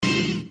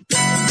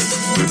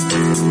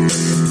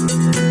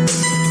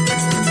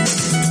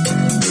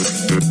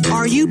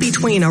Are you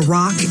between a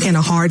rock and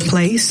a hard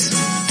place?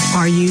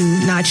 Are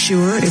you not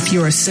sure if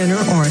you're a sinner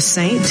or a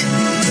saint?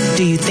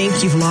 Do you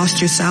think you've lost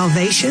your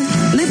salvation?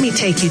 Let me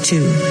take you to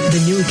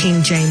the New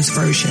King James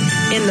Version.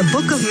 In the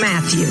book of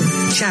Matthew,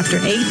 chapter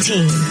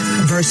 18,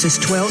 verses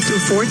 12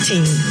 through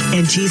 14,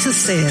 and Jesus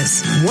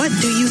says, "What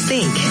do you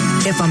think?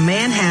 If a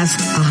man has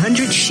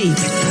 100 sheep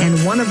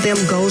and one of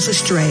them goes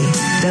astray,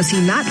 does he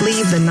not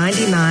leave the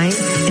 99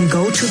 and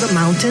go to the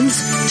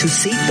mountains to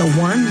seek the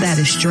one that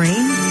is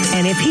straying?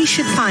 And if he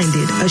should find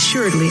it,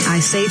 assuredly I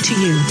say to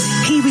you,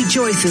 he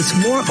rejoices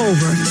more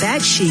over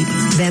that sheep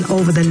than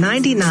over the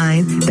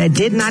 99 that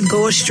did not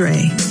go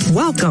astray."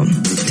 Welcome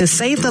to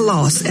Save the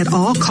Lost at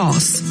All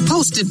Costs,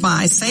 hosted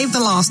by Save the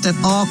Lost at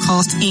All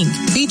Costs, Inc.,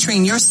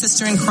 featuring your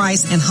sister in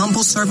Christ and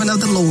humble servant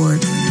of the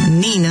Lord,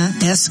 Nina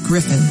S.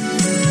 Griffin.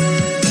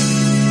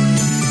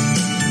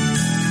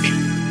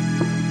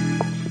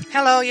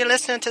 Hello, you're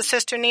listening to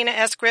Sister Nina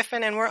S.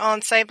 Griffin, and we're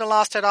on Save the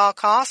Lost at All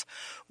Costs.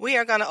 We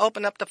are going to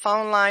open up the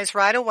phone lines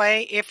right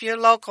away. If you're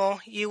local,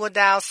 you will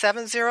dial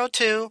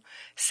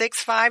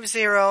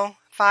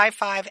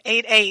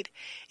 702-650-5588.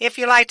 If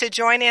you'd like to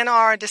join in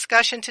our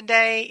discussion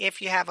today,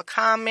 if you have a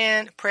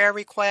comment, prayer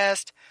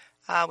request,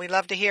 we'd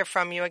love to hear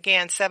from you.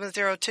 Again,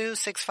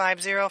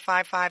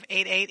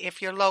 702-650-5588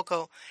 if you're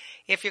local.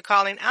 If you're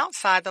calling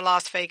outside the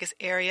Las Vegas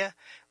area,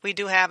 we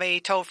do have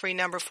a toll-free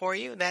number for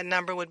you. That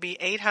number would be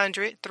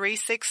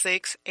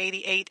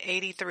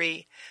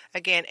 800-366-8883.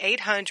 Again,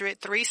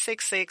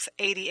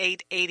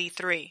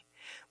 800-366-8883.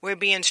 We're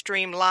being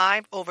streamed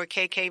live over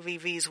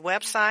KKVV's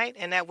website,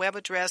 and that web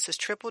address is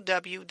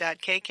www.kkvv.com.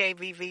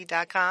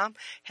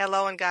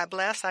 Hello and God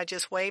bless. I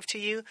just waved to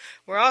you.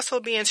 We're also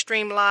being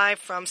streamed live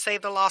from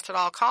Save the Lost at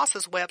All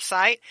Costs'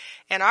 website,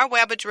 and our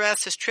web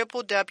address is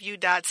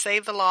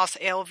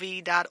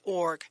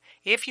www.savethelostlv.org.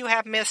 If you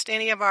have missed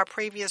any of our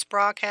previous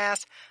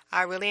broadcasts,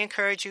 I really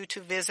encourage you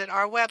to visit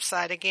our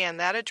website. Again,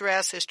 that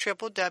address is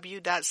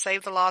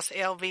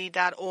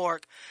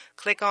www.savethelostlv.org.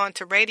 Click on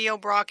to radio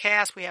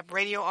broadcast. We have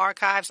radio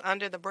archives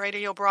under the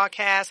radio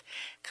broadcast.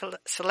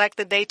 Select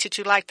the date that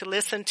you like to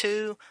listen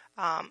to.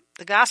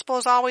 The gospel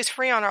is always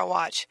free on our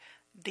watch.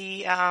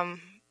 The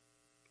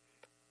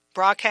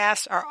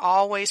broadcasts are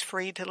always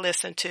free to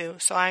listen to.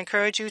 So I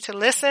encourage you to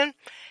listen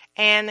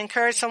and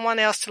encourage someone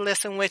else to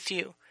listen with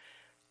you.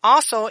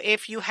 Also,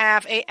 if you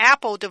have an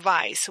Apple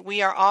device,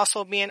 we are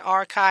also being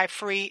archived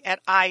free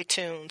at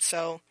iTunes.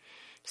 So,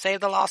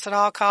 Save the Lost at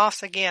All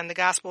Costs. Again, the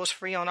gospel is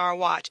free on our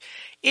watch.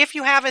 If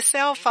you have a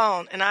cell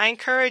phone, and I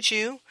encourage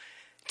you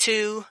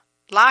to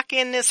lock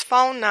in this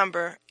phone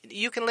number,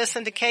 you can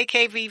listen to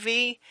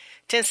KKVV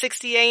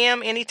 1060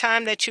 AM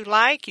anytime that you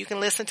like. You can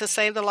listen to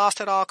Save the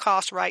Lost at All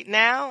Costs right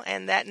now.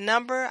 And that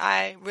number,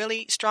 I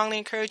really strongly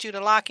encourage you to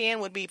lock in,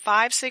 would be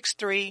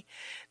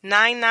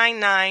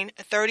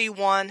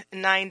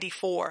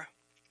 563-999-3194.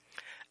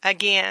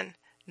 Again,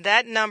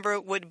 that number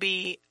would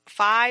be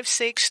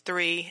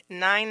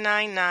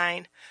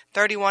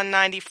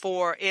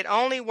 563-999-3194. It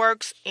only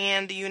works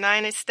in the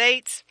United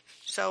States.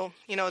 So,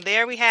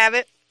 there we have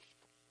it.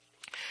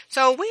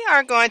 So we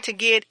are going to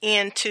get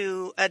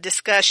into a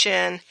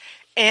discussion,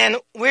 and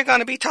we're going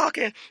to be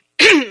talking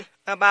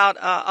about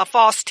a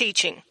false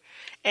teaching.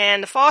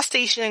 And the false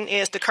teaching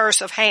is the curse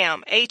of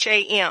Ham,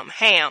 H-A-M,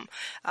 Ham.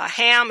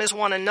 Ham is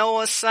one of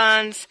Noah's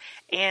sons,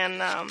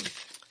 and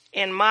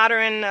in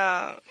modern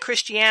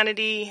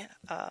Christianity,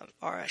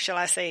 or shall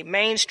I say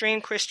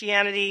mainstream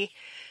Christianity,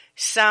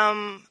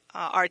 some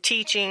are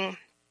teaching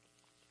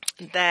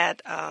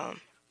that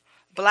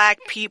black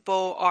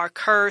people are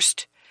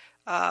cursed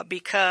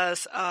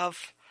because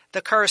of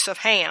the curse of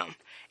Ham.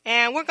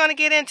 And we're going to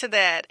get into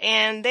that.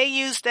 And they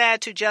use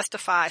that to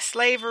justify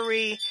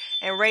slavery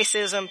and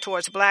racism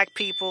towards black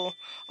people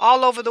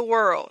all over the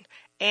world.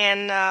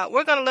 And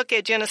we're going to look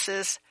at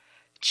Genesis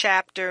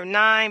chapter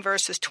 9,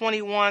 verses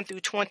 21 through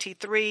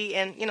 23.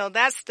 And,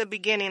 that's the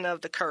beginning of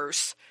the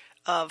curse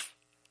of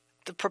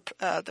the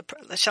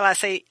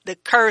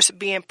curse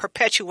being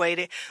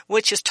perpetuated,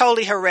 which is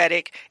totally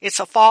heretic. It's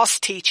a false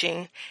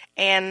teaching.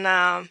 And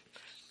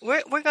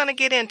we're going to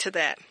get into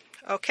that.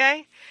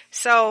 Okay?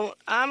 So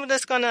I'm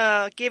just going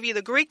to give you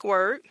the Greek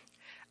word.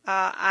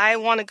 I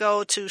want to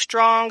go to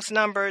Strong's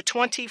number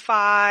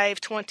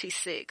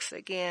 2526.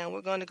 Again,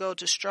 we're going to go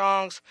to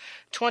Strong's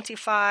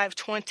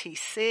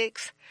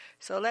 2526.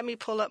 So let me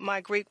pull up my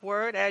Greek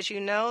word. As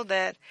you know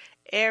that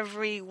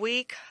every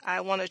week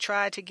I want to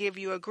try to give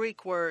you a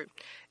Greek word.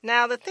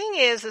 Now the thing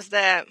is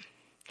that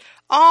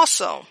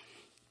also,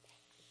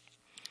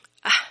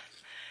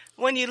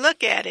 when you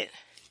look at it,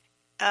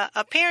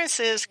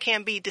 appearances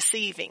can be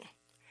deceiving.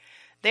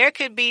 There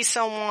could be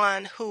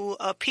someone who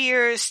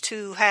appears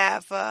to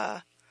have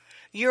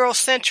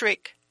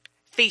Eurocentric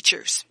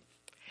features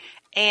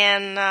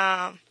and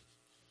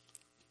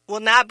will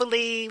not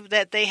believe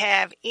that they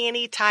have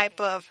any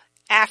type of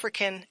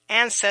African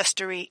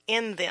ancestry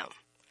in them,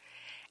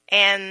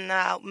 and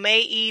may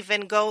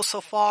even go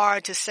so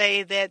far to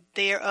say that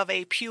they're of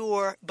a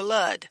pure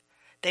blood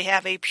They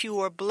have a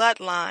pure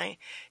bloodline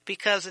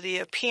because of the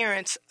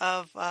appearance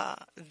of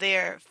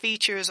their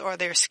features or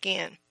their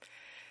skin.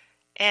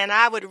 And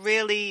I would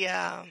really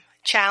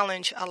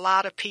challenge a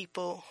lot of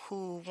people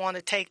who want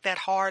to take that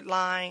hard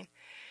line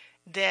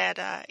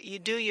that you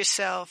do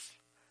yourself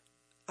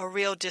a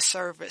real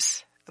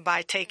disservice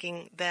by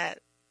taking that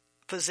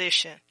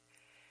position.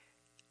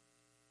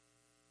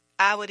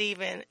 I would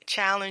even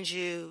challenge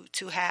you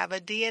to have a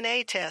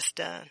DNA test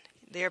done.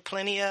 There are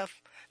plenty of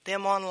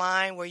them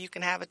online where you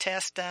can have a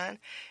test done,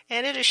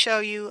 and it'll show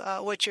you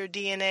what your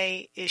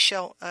DNA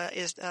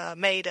is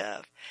made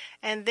of.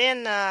 And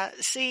then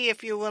see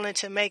if you're willing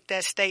to make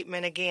that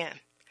statement again.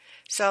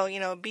 So,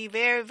 be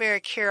very,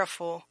 very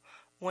careful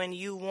when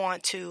you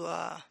want to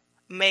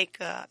make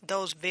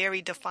those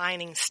very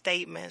defining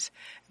statements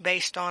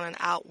based on an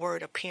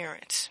outward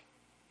appearance.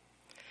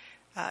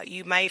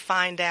 You may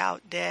find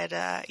out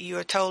that you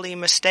are totally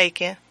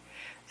mistaken.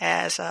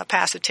 As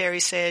Pastor Terry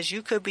says,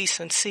 you could be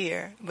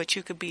sincere, but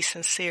you could be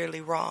sincerely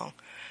wrong.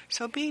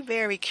 So be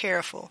very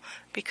careful,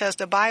 because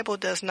the Bible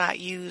does not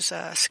use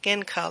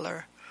skin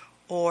color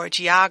or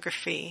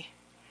geography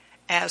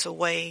as a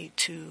way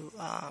to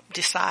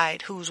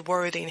decide who's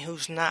worthy and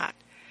who's not.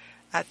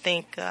 I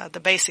think the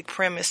basic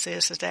premise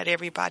is that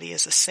everybody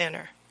is a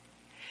sinner,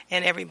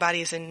 and everybody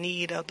is in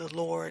need of the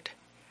Lord,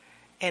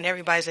 and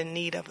everybody's in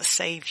need of a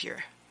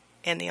Savior.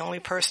 And the only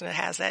person that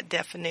has that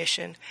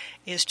definition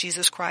is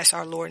Jesus Christ,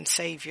 our Lord and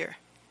Savior.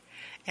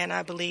 And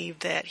I believe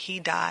that He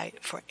died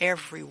for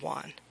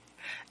everyone,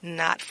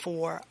 not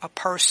for a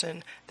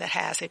person that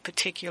has a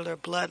particular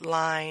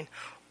bloodline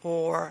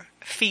or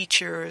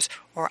features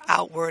or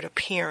outward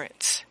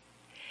appearance.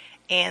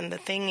 And the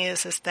thing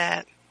is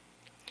that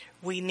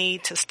we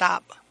need to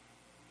stop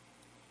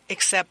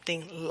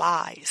accepting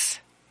lies.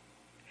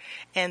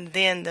 And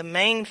then the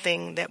main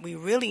thing that we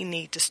really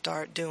need to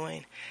start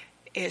doing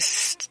is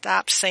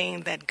stop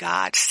saying that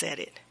God said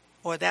it,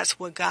 or that's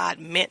what God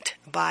meant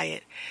by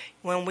it.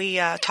 When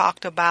we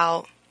talked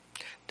about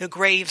the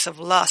graves of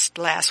lust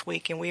last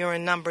week, and we were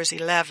in Numbers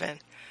 11,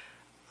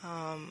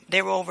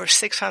 there were over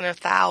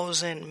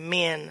 600,000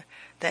 men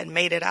that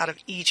made it out of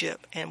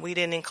Egypt, and we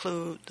didn't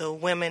include the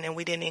women and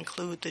we didn't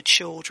include the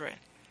children.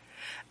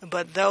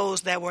 But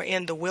those that were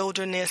in the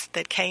wilderness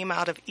that came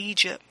out of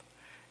Egypt,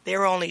 there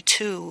were only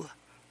two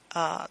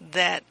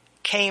that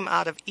came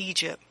out of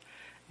Egypt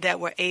that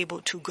were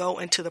able to go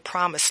into the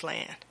promised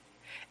land.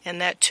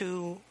 And that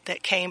two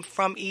that came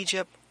from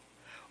Egypt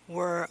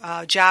were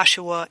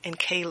Joshua and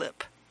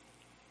Caleb.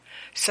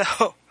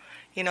 So,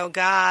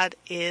 God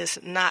is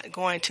not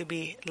going to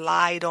be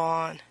lied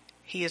on.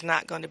 He is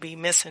not going to be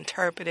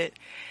misinterpreted.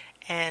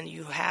 And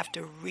you have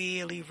to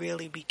really,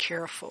 really be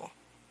careful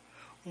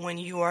when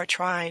you are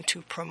trying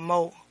to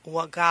promote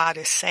what God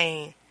is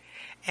saying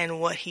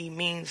and what He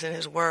means in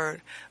His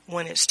Word,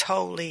 when it's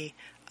totally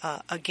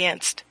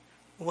against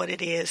what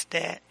it is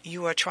that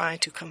you are trying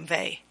to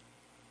convey.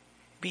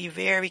 Be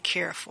very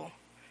careful.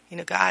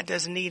 God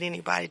doesn't need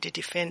anybody to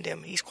defend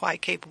Him. He's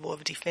quite capable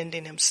of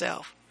defending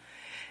Himself.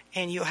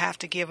 And you'll have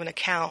to give an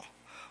account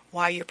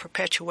while you're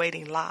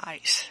perpetuating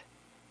lies,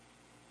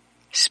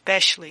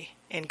 especially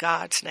in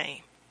God's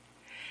name,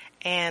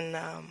 and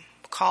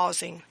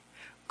causing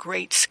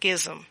great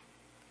schism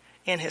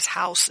in His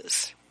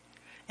houses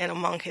and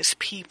among His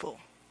people,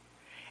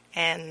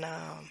 and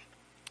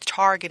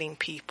targeting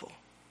people,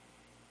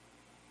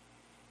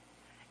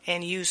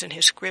 and using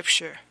His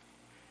scripture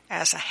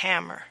as a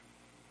hammer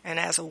and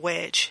as a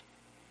wedge.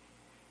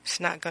 It's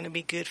not going to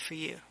be good for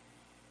you.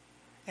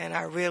 And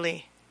I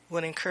really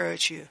would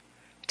encourage you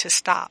to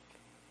stop.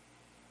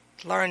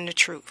 Learn the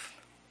truth.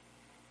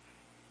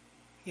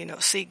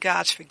 Seek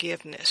God's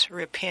forgiveness,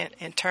 repent,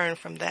 and turn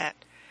from that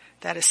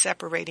is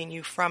separating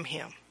you from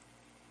Him.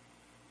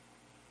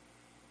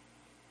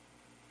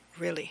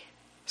 Really.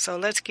 So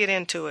let's get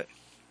into it.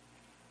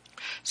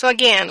 So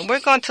again, we're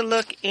going to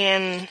look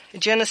in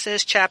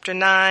Genesis chapter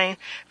 9,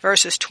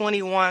 verses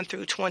 21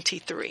 through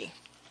 23.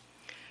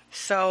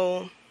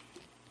 So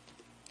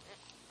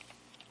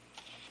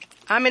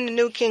I'm in the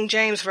New King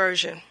James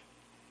Version.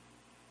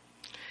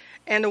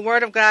 And the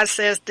Word of God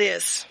says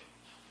this.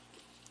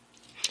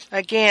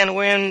 Again,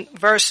 we're in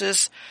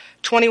verses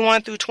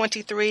 21 through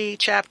 23,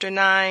 chapter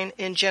 9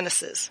 in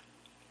Genesis.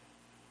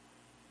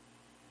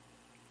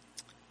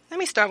 Let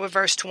me start with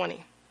verse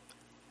 20.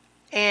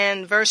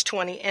 And verse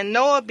 20, and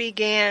Noah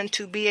began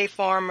to be a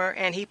farmer,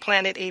 and he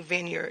planted a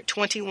vineyard.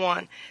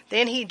 21,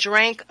 then he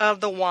drank of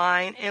the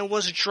wine and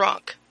was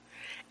drunk,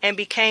 and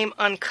became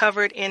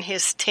uncovered in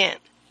his tent.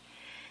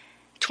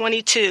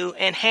 22,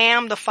 and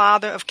Ham, the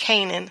father of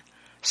Canaan,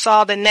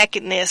 saw the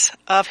nakedness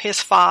of his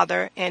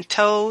father, and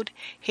told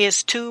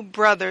his two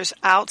brothers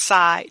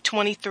outside.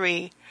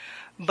 23,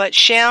 but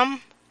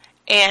Shem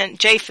and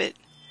Japheth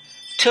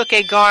took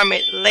a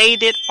garment,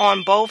 laid it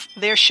on both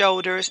their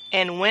shoulders,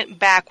 and went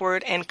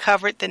backward and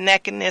covered the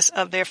nakedness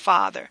of their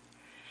father.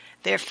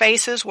 Their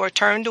faces were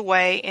turned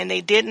away, and they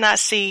did not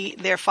see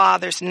their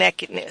father's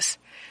nakedness.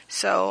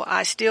 So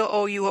I still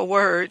owe you a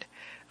word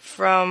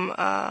from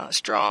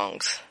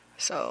Strong's.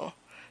 So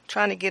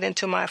trying to get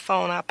into my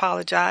phone. I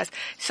apologize.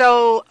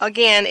 So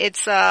again,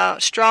 it's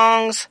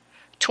Strong's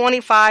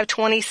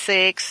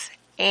 2526,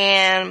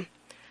 and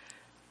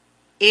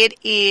it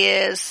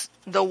is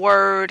the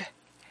word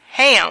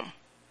ham.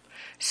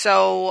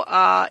 So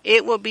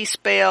it will be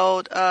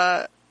spelled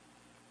Cham,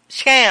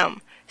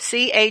 Cham,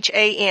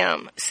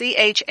 Cham,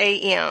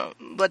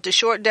 but the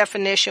short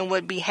definition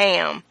would be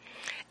Ham.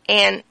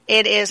 And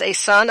it is a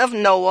son of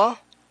Noah,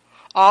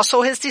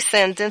 also his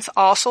descendants,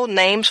 also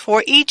names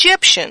for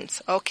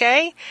Egyptians.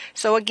 Okay?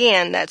 So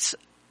again, that's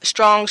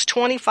Strong's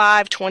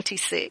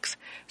 2526.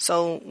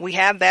 So we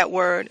have that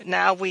word.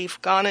 Now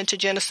we've gone into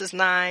Genesis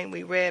 9.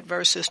 We read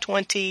verses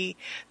 20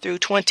 through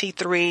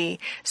 23.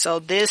 So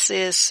this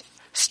is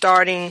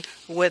starting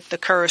with the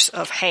curse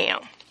of Ham.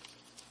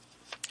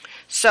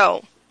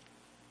 So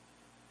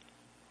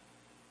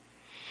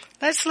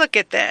let's look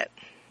at that.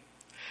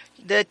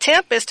 The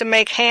attempt is to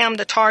make Ham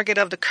the target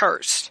of the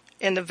curse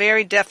in the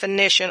very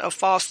definition of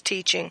false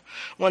teaching,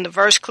 when the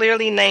verse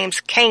clearly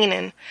names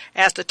Canaan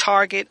as the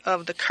target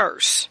of the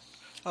curse.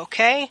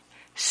 Okay?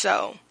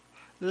 So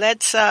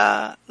let's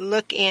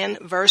look in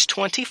verse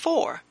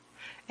 24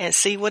 and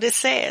see what it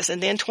says.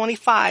 And then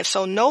 25.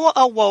 So Noah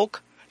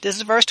awoke. This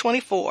is verse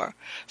 24.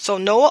 So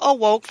Noah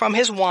awoke from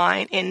his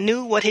wine and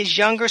knew what his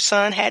younger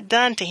son had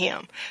done to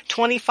him.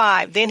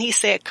 25. Then he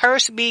said,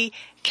 "Cursed be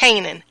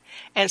Canaan,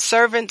 and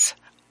servant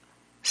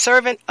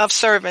of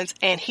servants,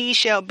 and he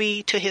shall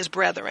be to his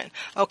brethren."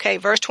 Okay,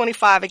 verse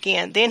 25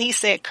 again. Then he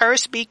said,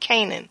 "Cursed be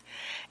Canaan,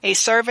 a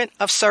servant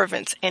of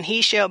servants, and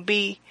he shall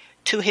be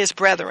to his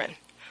brethren."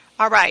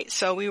 All right,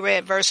 so we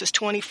read verses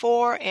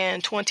 24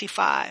 and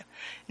 25.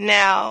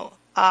 Now,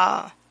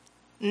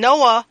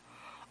 Noah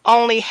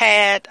only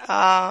had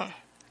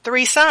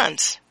 3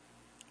 sons.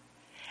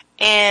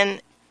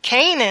 And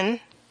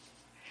Canaan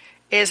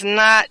is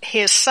not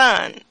his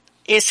son.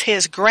 It's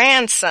his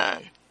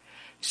grandson.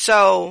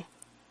 So,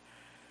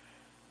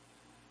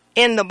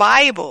 in the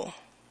Bible,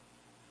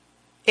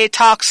 it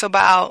talks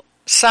about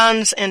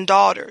sons and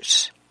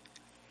daughters.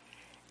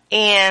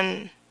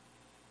 And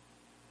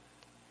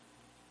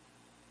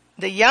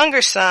the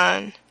younger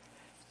son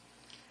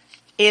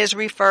is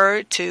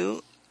referred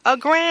to a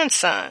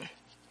grandson.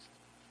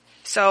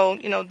 So,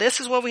 this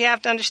is what we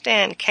have to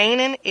understand.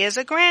 Canaan is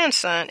a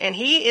grandson, and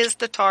he is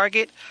the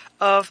target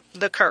of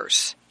the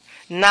curse,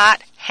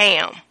 not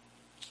Ham.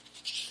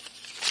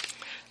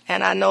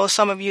 And I know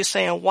some of you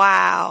saying,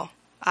 "Wow,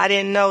 I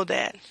didn't know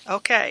that."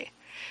 Okay,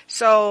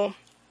 so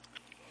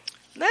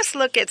let's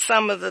look at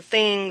some of the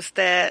things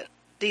that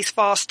these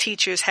false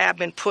teachers have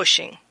been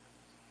pushing.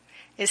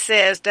 It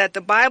says that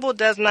the Bible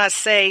does not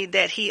say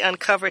that he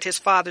uncovered his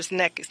father's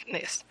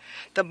nakedness.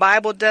 The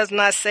Bible does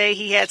not say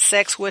he had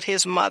sex with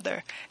his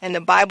mother. And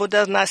the Bible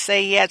does not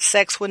say he had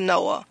sex with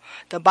Noah.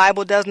 The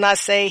Bible does not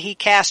say he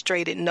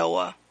castrated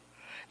Noah.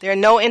 There are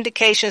no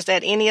indications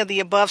that any of the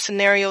above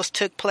scenarios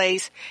took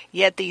place,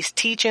 yet these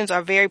teachings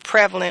are very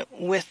prevalent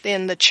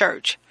within the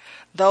church.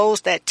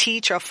 Those that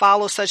teach or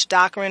follow such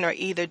doctrine are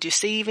either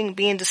deceiving,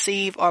 being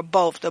deceived, or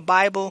both. The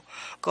Bible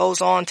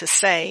goes on to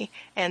say,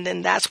 and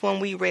then that's when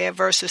we read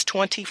verses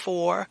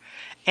 24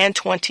 and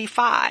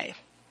 25.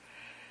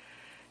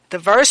 The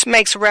verse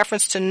makes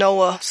reference to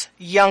Noah's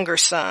younger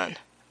son,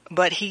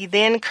 but he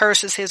then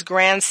curses his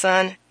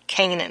grandson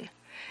Canaan.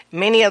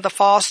 Many of the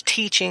false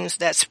teachings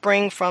that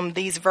spring from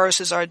these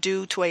verses are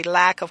due to a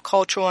lack of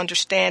cultural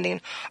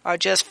understanding or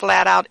just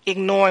flat out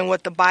ignoring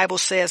what the Bible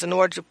says in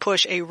order to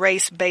push a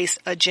race-based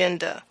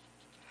agenda.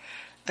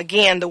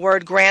 Again, the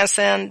word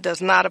grandson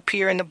does not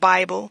appear in the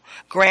Bible.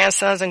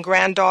 Grandsons and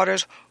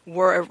granddaughters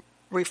were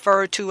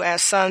referred to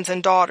as sons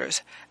and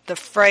daughters. The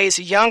phrase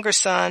younger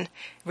son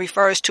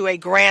refers to a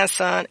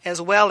grandson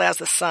as well as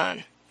a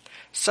son.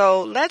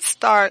 So let's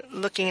start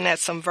looking at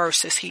some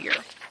verses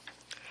here.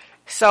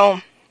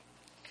 So,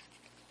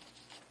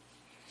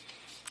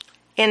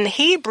 in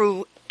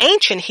Hebrew,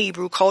 ancient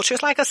Hebrew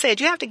cultures, like I said,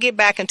 you have to get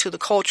back into the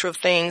culture of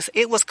things.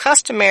 It was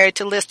customary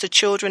to list the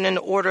children in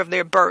the order of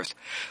their birth,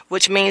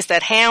 which means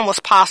that Ham was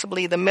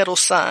possibly the middle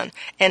son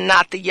and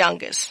not the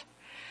youngest.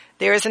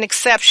 There is an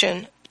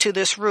exception to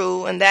this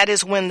rule, and that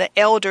is when the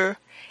elder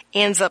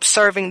ends up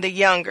serving the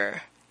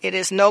younger. It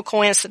is no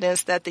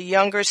coincidence that the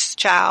youngest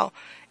child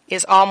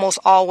is almost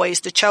always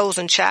the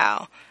chosen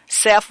child.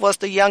 Seth was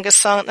the youngest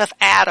son of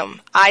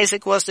Adam.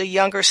 Isaac was the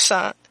younger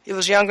son. It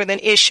was younger than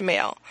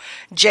Ishmael.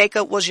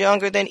 Jacob was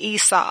younger than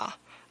Esau.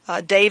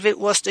 David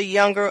was the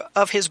younger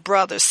of his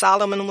brothers.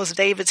 Solomon was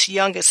David's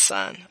youngest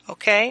son.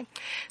 Okay?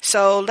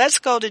 So let's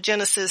go to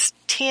Genesis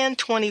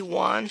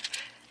 10:21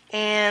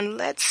 and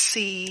let's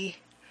see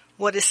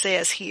what it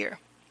says here.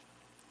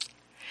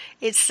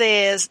 It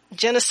says,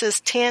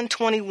 Genesis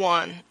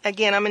 10:21.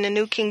 Again, I'm in the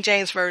New King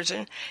James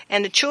Version.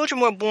 "And the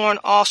children were born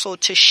also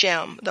to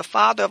Shem, the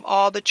father of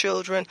all the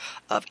children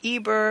of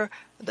Eber,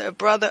 the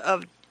brother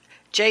of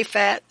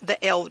Japhet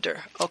the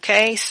elder."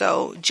 Okay,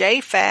 so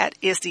Japhet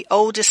is the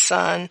oldest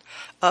son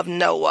of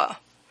Noah.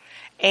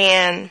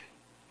 And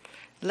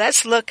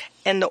let's look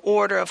in the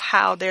order of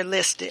how they're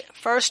listed.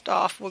 First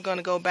off, we're going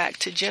to go back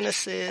to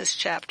Genesis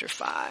chapter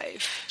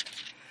 5.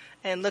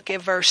 and look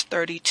at verse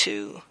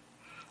 32.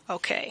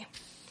 Okay.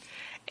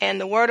 And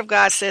the word of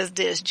God says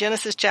this,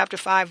 Genesis chapter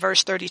 5,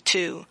 verse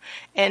 32.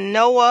 And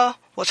Noah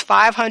was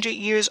 500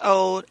 years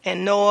old,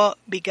 and Noah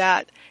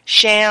begot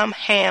Shem,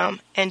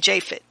 Ham, and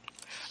Japheth.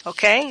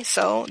 Okay,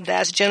 so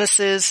that's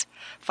Genesis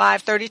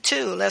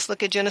 5:32. Let's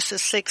look at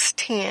Genesis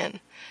 6:10.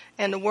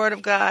 And the word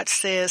of God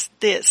says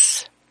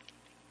this.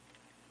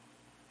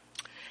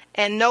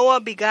 And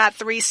Noah begot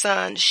 3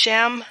 sons,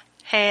 Shem,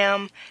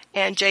 Ham,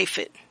 and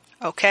Japheth.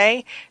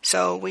 Okay,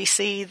 so we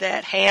see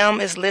that Ham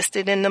is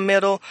listed in the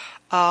middle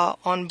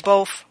on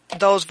both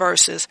those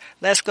verses.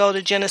 Let's go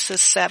to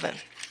Genesis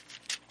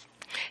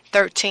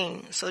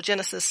 7:13. So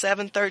Genesis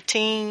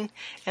 7:13,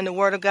 and the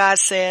word of God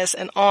says,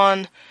 and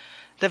on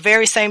the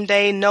very same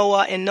day,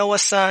 Noah and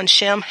Noah's son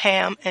Shem,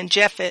 Ham, and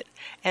Japheth,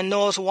 and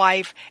Noah's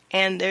wife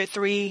and their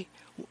 3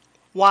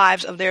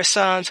 wives of their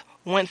sons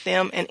went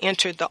them and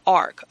entered the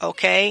ark.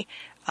 Okay.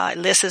 It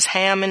lists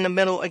Ham in the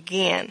middle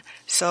again.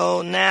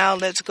 So now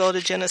let's go to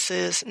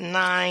Genesis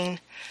 9,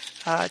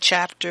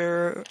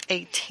 chapter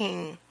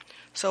 18.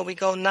 So we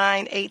go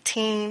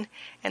 9:18,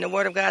 and the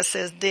word of God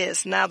says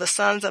this. Now the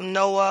sons of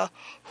Noah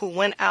who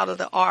went out of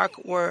the ark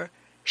were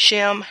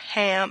Shem,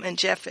 Ham, and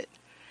Japheth.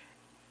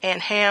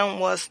 And Ham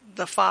was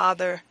the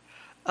father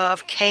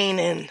of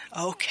Canaan.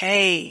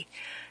 Okay.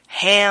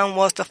 Ham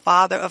was the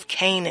father of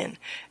Canaan.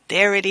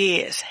 There it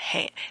is.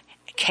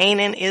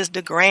 Canaan is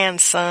the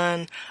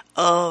grandson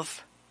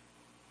of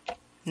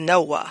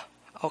Noah.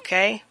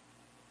 Okay?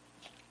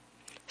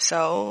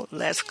 So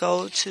let's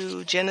go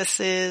to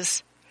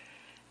Genesis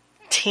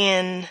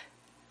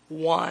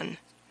 10:1.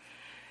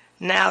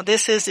 Now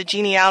this is the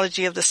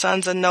genealogy of the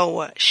sons of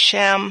Noah,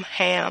 Shem,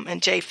 Ham,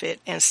 and Japheth,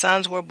 and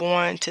sons were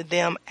born to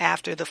them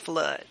after the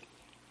flood.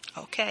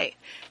 Okay,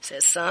 it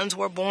says sons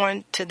were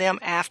born to them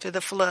after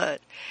the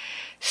flood.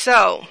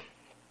 So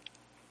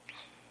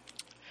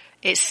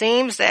it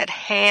seems that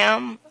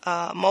Ham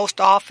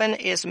most often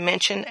is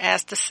mentioned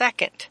as the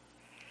second,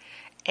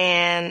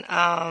 and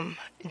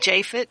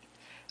Japheth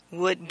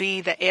would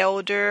be the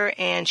elder,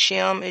 and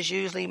Shem is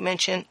usually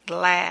mentioned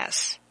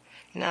last.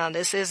 Now,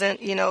 this isn't,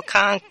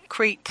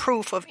 concrete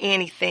proof of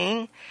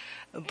anything,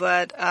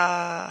 but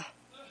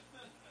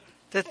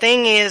the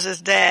thing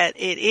is that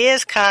it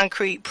is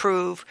concrete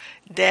proof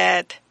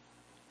that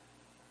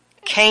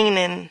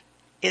Canaan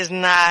is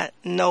not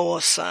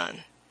Noah's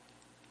son.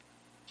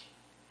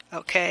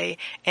 Okay?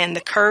 And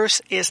the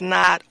curse is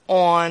not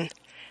on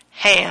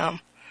Ham.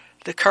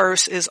 The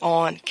curse is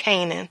on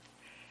Canaan.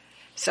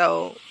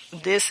 So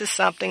this is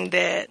something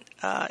that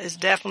is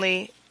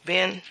definitely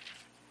been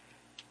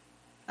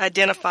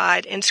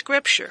identified in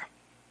Scripture.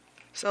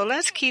 So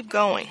let's keep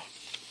going.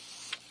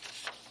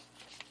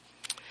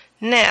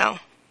 Now,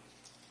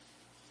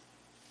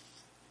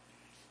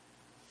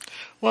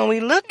 when we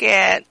look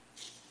at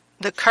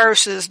the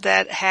curses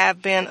that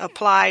have been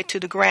applied to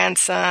the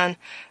grandson,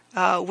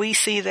 we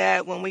see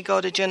that when we go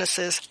to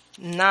Genesis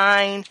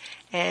 9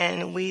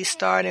 and we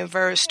start in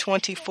verse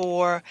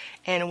 24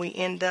 and we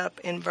end up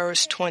in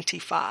verse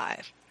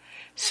 25.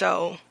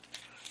 So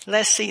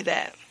let's see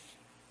that.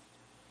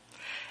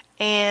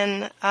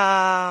 And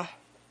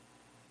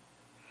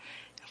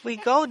if we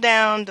go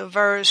down to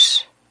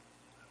verse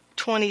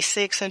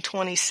 26 and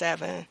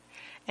 27,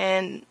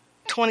 and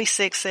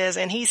 26 says,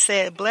 and he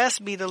said,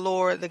 blessed be the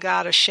Lord, the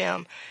God of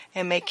Shem,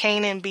 and may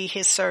Canaan be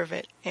his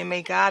servant, and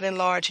may God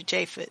enlarge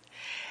Japheth,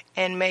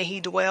 and may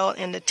he dwell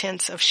in the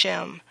tents of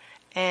Shem,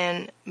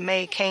 and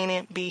may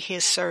Canaan be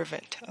his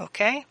servant.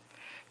 Okay?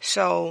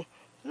 So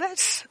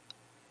let's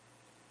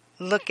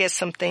look at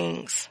some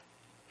things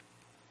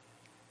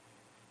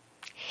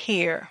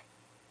here.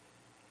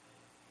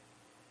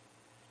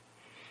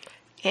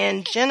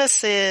 In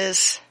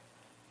Genesis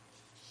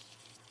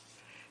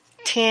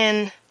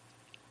 10,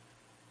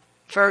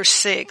 verse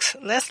 6,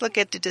 let's look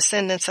at the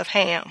descendants of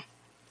Ham.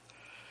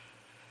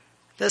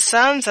 The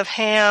sons of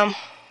Ham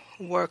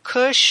were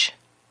Cush,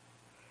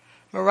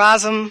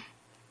 Merazim,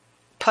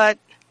 Put,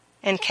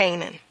 and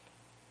Canaan.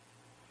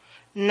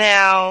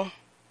 Now,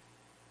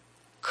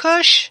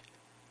 Cush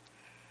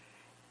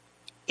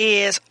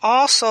is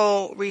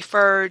also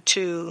referred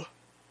to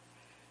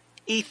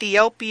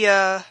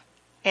Ethiopia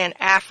and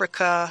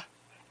Africa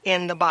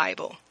in the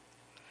Bible.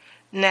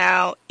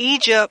 Now,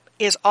 Egypt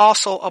is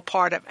also a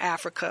part of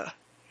Africa.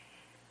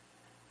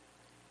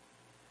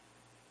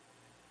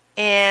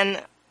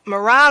 And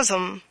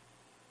Merazim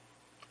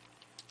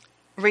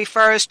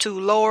refers to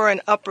Lower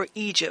and Upper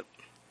Egypt.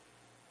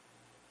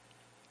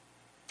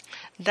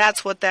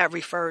 That's what that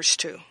refers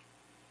to.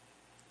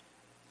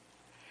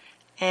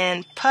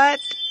 And Put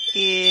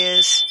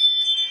is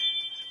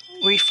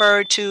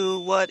referred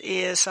to what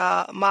is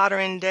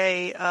modern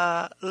day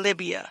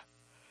Libya.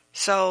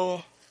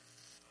 So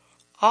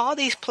all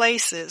these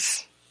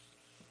places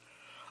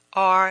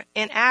are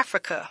in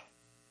Africa.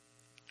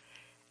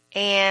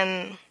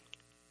 And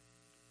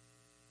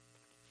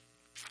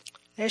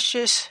there's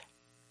just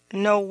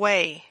no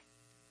way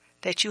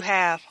that you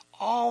have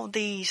all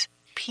these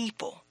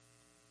people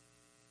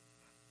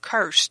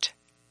cursed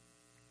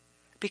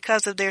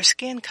because of their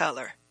skin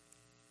color.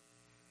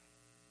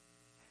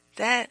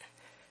 That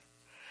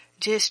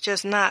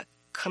just not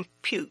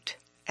compute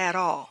at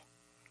all.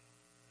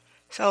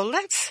 So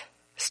let's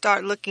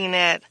start looking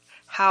at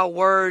how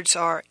words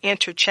are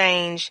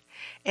interchanged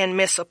and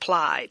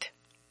misapplied.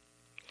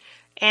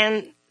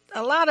 And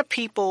a lot of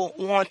people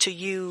want to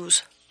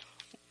use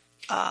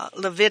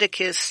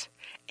Leviticus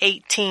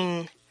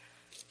 18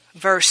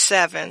 verse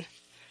 7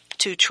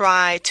 to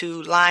try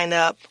to line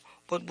up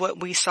with what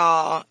we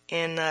saw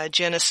in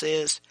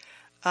Genesis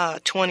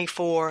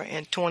 24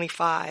 and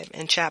 25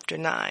 in chapter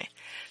 9.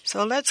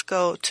 So let's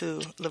go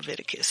to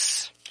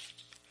Leviticus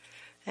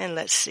and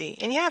let's see.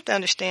 And you have to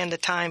understand the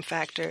time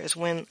factor is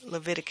when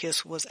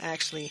Leviticus was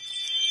actually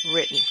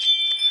written.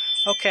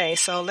 Okay,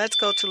 so let's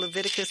go to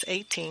Leviticus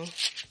 18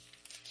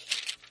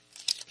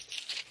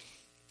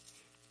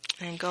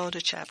 and go to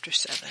chapter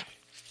 7.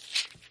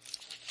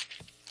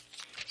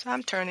 So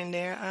I'm turning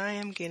there. I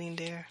am getting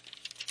there.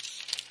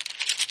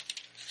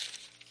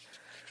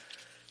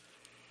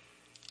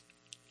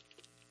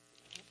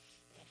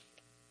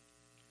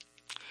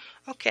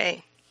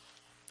 Okay.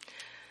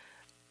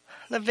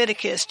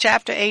 Leviticus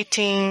chapter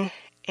 18,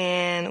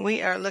 and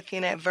we are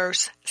looking at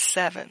verse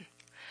 7.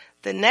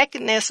 The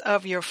nakedness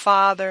of your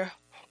father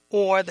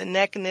or the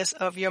nakedness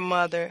of your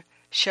mother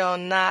shall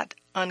not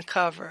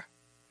uncover.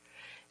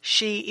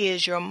 She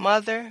is your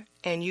mother,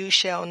 and you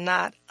shall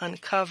not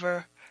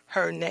uncover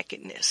her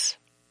nakedness.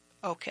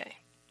 Okay.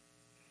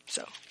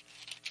 So,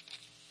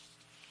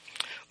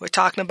 we're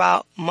talking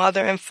about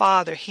mother and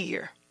father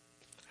here.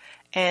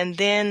 And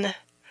then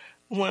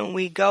when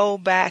we go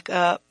back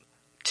up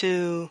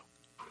to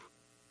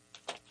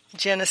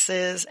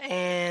Genesis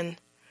and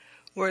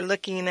we're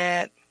looking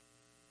at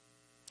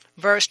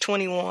verse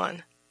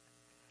 21,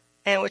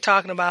 and we're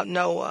talking about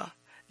Noah.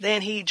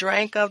 Then he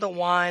drank of the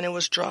wine and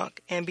was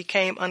drunk and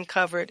became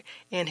uncovered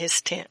in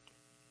his tent.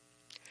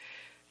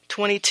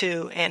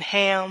 22, and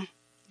Ham,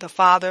 the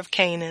father of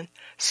Canaan,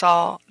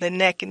 saw the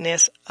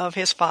nakedness of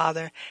his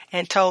father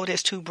and told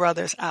his two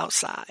brothers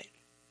outside.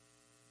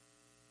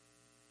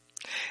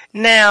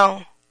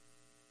 Now,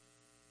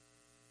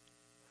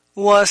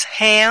 was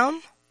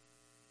Ham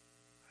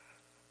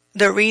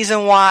the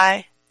reason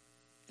why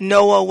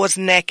Noah was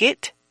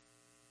naked?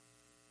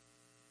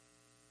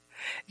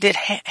 Did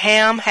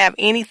Ham have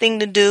anything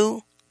to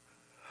do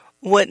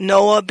with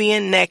Noah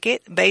being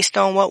naked based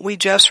on what we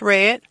just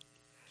read?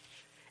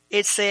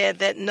 It said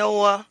that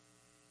Noah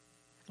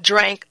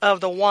drank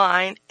of the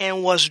wine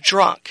and was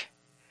drunk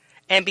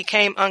and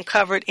became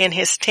uncovered in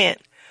his tent.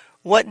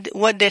 What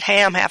did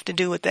Ham have to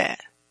do with that?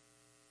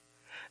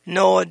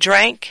 Noah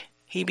drank,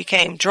 he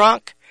became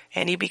drunk,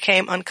 and he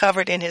became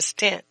uncovered in his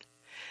tent.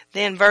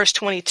 Then verse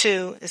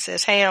 22, it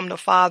says, Ham, the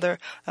father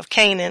of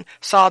Canaan,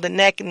 saw the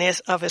nakedness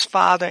of his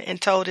father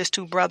and told his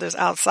two brothers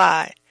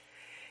outside.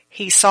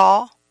 He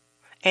saw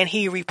and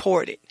he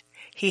reported.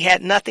 He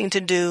had nothing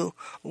to do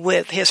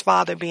with his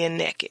father being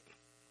naked.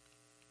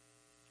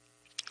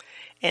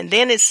 And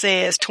then it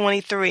says,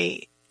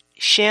 23,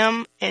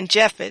 Shem and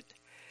Japheth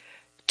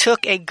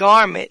took a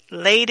garment,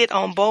 laid it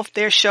on both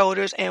their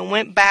shoulders, and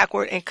went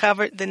backward and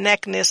covered the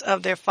nakedness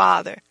of their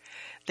father.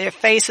 Their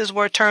faces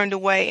were turned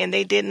away, and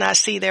they did not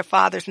see their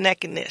father's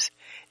nakedness.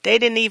 They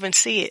didn't even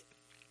see it.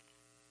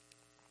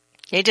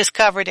 They just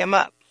covered him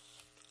up.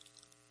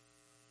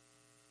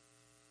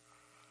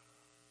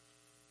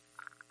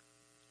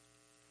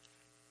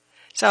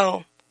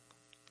 So,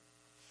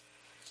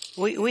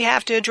 we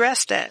have to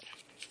address that.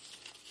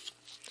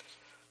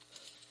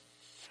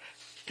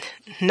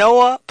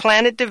 Noah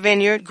planted the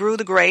vineyard, grew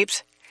the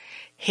grapes.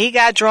 He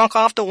got drunk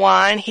off the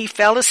wine. He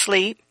fell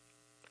asleep.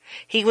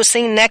 He was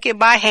seen naked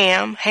by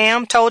Ham.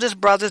 Ham told his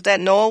brothers that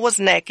Noah was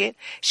naked.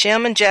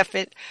 Shem and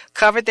Japheth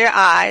covered their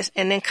eyes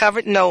and then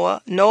covered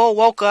Noah. Noah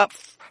woke up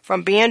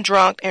from being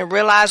drunk and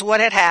realized what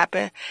had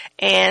happened,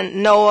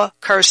 and Noah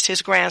cursed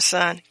his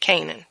grandson,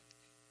 Canaan.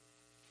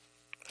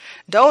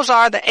 Those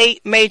are the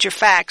 8 major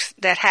facts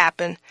that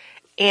happen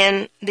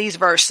in these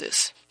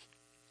verses.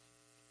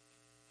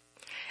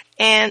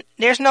 And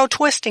there's no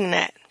twisting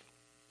that.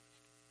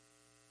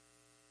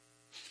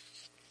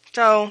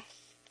 So,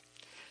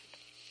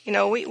 you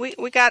know,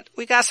 we got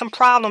some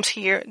problems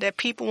here that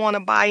people want to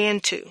buy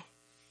into.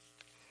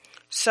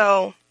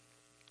 So,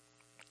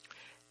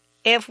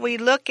 if we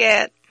look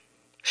at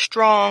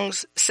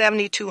Strong's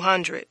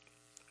 7200,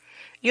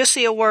 you'll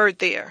see a word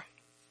there.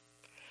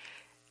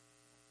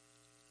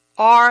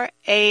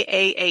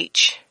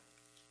 R-A-A-H.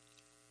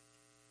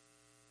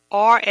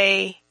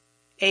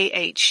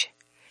 R-A-A-H.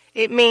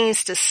 It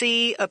means to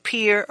see,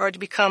 appear, or to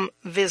become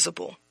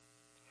visible.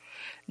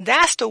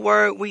 That's the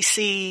word we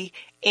see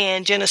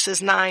in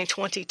Genesis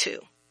 9:22.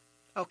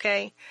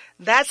 Okay?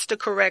 That's the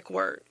correct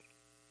word.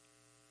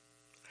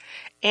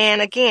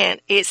 And again,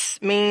 it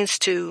means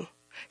to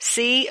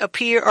see,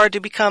 appear, or to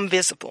become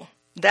visible.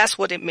 That's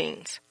what it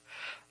means.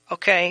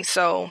 Okay,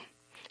 so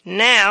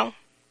now,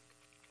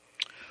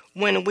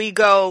 when we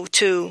go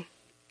to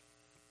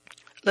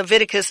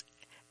Leviticus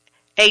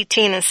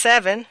 18 and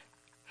 7,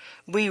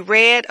 we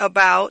read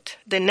about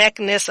the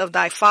nakedness of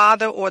thy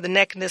father or the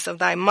nakedness of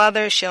thy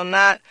mother shall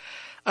not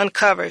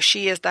uncover.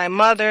 She is thy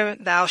mother.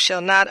 Thou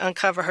shalt not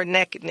uncover her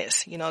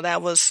nakedness.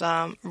 That was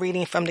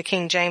reading from the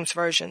King James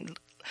Version,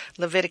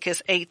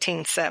 Leviticus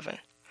 18:7.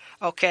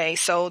 Okay,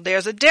 so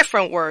there's a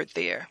different word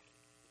there.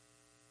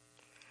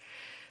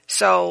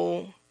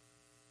 So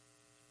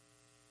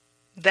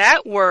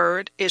that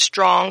word is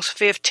Strong's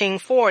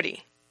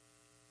 1540.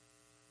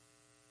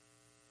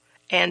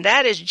 And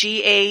that is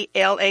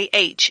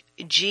G-A-L-A-H.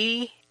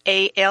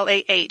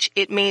 G-A-L-A-H.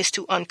 It means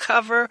to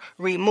uncover,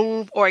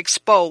 remove, or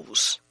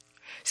expose.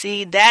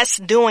 See, that's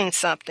doing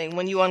something.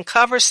 When you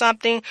uncover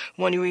something,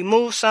 when you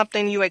remove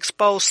something, you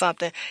expose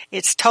something.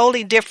 It's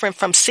totally different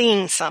from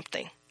seeing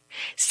something.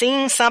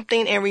 Seeing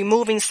something and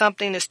removing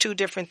something is two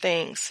different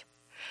things.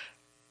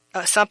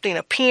 Something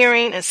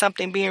appearing and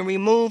something being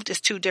removed is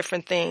two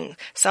different things.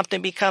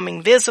 Something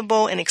becoming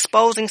visible and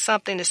exposing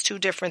something is two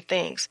different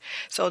things.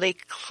 So they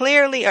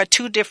clearly are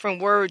two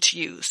different words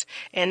used,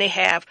 and they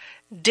have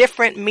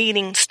different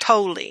meanings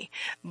totally.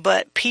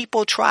 But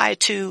people try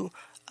to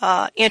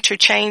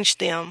interchange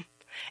them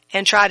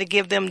and try to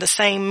give them the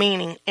same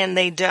meaning, and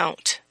they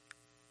don't.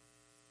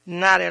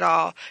 Not at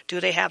all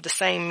do they have the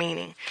same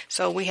meaning.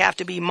 So we have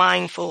to be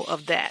mindful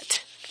of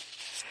that.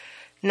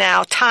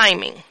 Now,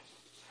 timing.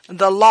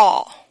 The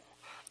law.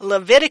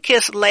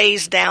 Leviticus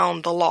lays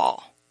down the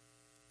law.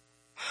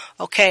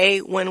 Okay,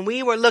 when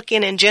we were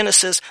looking in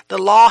Genesis, the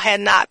law had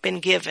not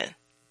been given.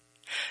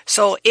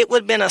 So it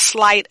would have been a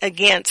slight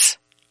against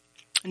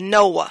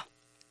Noah.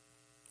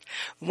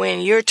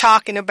 When you're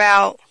talking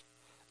about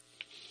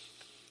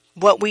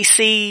what we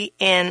see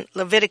in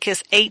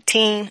Leviticus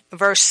 18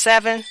 verse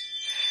 7,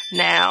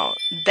 now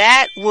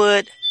that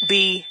would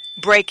be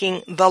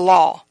breaking the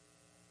law.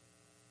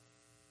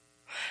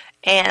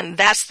 And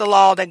that's the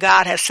law that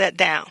God has set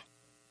down.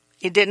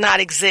 It did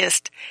not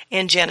exist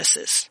in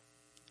Genesis.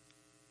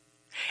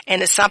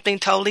 And it's something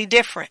totally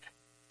different.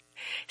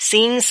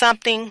 Seeing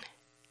something,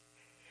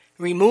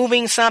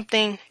 removing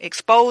something,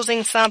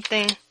 exposing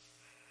something,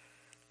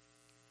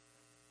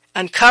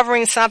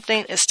 uncovering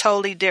something is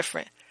totally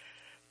different.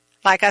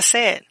 Like I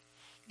said,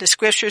 the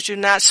scriptures do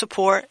not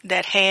support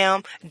that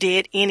Ham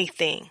did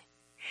anything.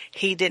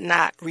 He did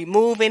not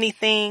remove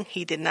anything.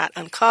 He did not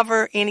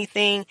uncover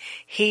anything.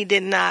 He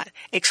did not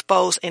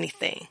expose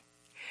anything.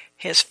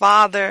 His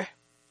father,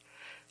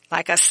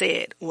 like I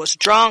said, was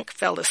drunk,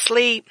 fell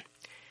asleep.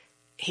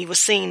 He was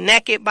seen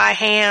naked by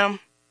Ham.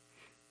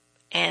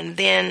 And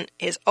then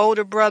his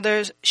older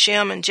brothers,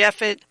 Shem and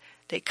Japheth,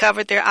 they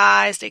covered their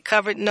eyes. They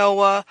covered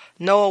Noah.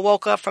 Noah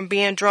woke up from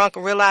being drunk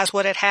and realized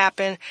what had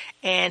happened,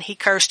 and he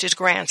cursed his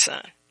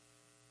grandson.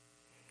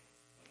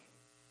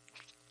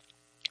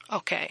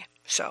 Okay.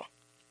 So,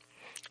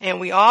 and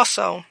we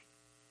also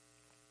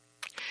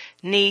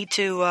need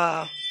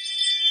to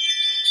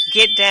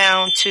get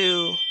down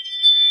to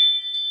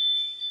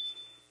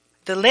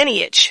the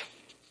lineage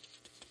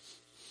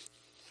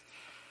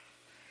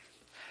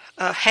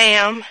of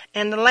Ham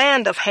and the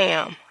land of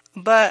Ham.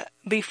 But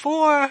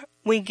before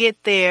we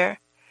get there,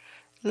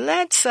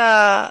 let's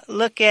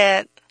look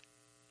at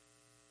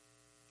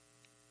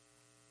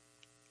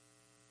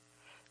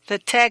the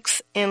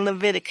text in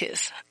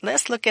Leviticus.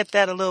 Let's look at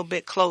that a little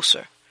bit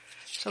closer.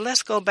 So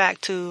let's go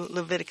back to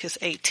Leviticus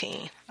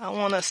 18. I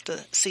want us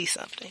to see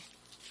something.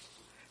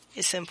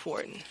 It's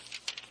important.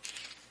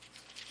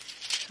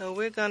 So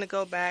we're going to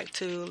go back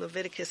to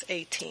Leviticus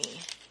 18.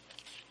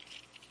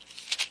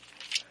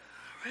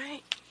 All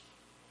right.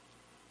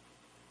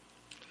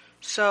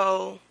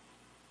 So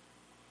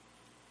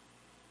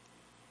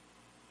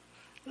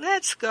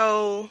let's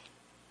go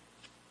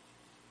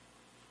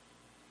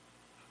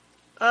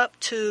up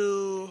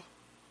to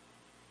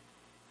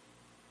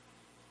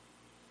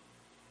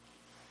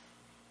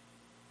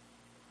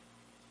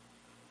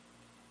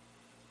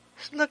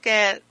look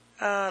at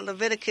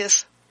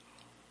Leviticus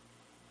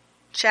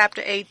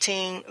chapter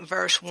 18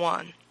 verse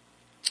 1.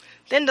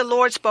 Then the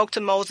Lord spoke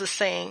to Moses,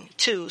 saying,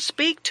 2,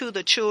 speak to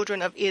the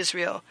children of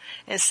Israel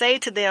and say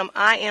to them,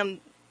 I am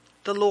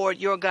the Lord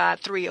your God.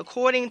 3,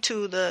 according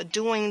to the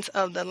doings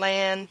of the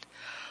land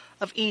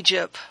of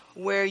Egypt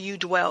where you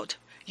dwelt,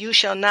 you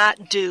shall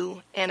not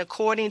do, and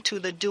according to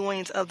the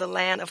doings of the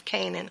land of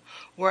Canaan,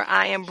 where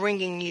I am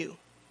bringing you,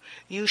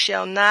 you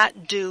shall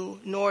not do,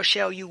 nor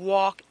shall you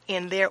walk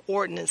in their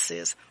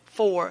ordinances.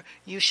 4,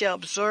 you shall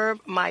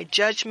observe my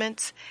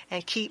judgments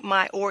and keep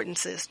my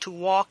ordinances to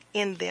walk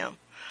in them.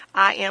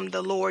 I am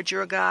the Lord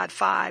your God.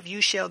 5, you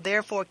shall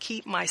therefore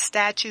keep my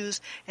statutes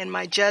and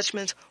my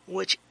judgments,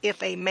 which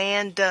if a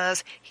man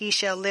does, he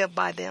shall live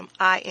by them.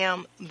 I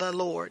am the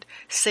Lord.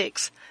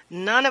 6,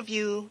 none of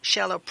you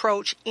shall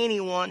approach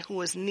anyone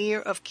who is near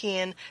of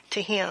kin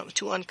to him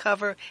to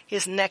uncover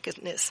his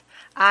nakedness.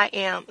 I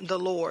am the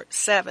Lord.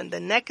 7, the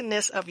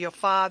nakedness of your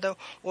father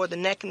or the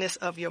nakedness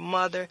of your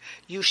mother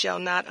you shall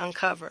not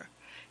uncover.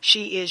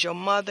 She is your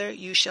mother.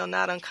 You shall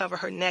not uncover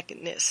her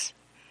nakedness.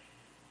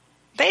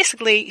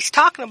 Basically, he's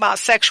talking about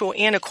sexual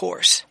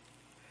intercourse.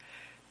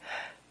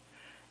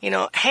 You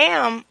know,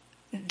 Ham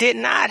did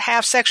not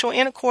have sexual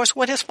intercourse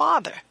with his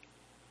father.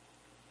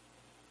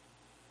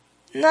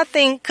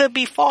 Nothing could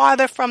be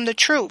farther from the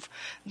truth.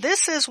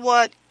 This is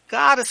what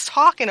God is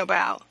talking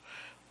about.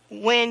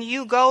 When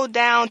you go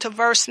down to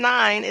verse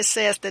 9, it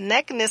says, the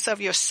nakedness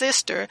of your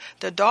sister,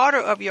 the daughter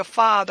of your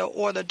father,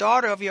 or the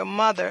daughter of your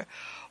mother,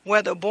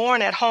 whether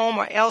born at home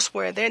or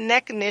elsewhere, their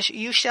nakedness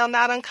you shall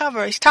not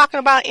uncover. He's talking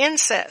about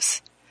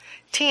incest.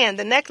 10,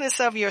 the nakedness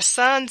of your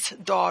son's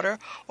daughter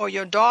or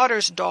your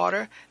daughter's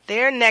daughter,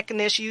 their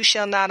nakedness you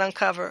shall not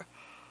uncover.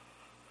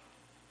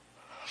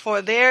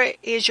 For there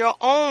is your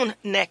own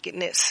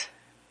nakedness.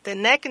 The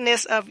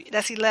nakedness of,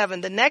 that's 11,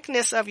 the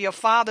nakedness of your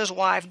father's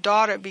wife,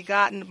 daughter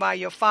begotten by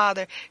your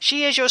father.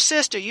 She is your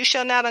sister. You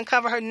shall not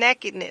uncover her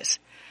nakedness.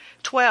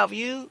 12,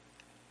 you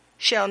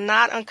shall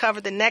not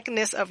uncover the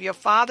nakedness of your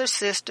father's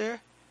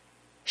sister.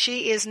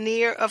 She is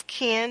near of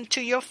kin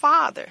to your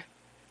father.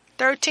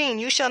 13,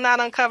 you shall not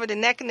uncover the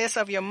nakedness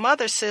of your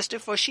mother's sister,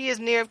 for she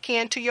is near of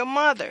kin to your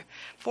mother.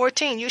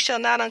 14, you shall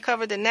not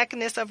uncover the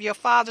nakedness of your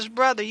father's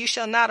brother. You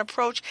shall not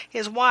approach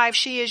his wife.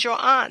 She is your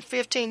aunt.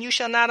 15, you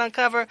shall not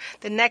uncover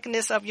the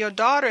nakedness of your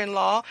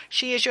daughter-in-law.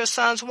 She is your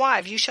son's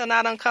wife. You shall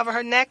not uncover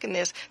her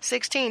nakedness.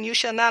 16, you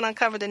shall not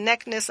uncover the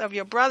nakedness of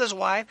your brother's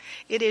wife.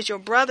 It is your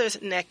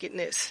brother's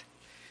nakedness.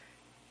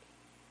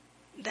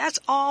 That's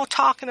all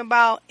talking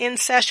about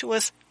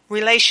incestuous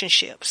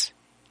relationships.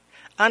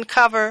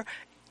 Uncover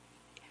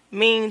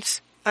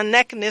means, a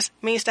nakedness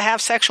means to have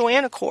sexual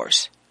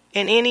intercourse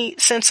in any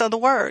sense of the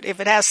word.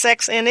 If it has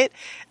sex in it,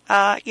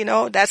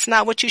 that's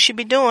not what you should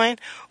be doing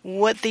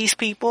with these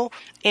people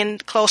in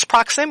close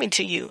proximity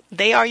to you.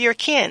 They are your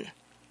kin.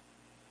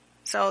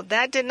 So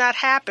that did not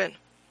happen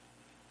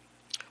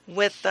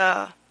with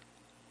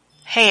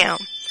Ham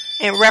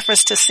in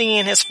reference to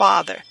seeing his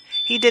father.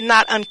 He did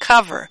not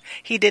uncover.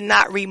 He did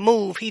not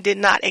remove. He did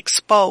not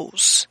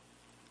expose.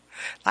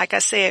 Like I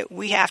said,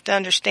 we have to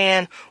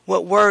understand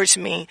what words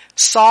mean.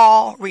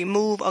 Saw,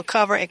 remove,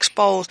 uncover,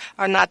 expose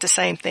are not the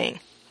same thing.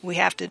 We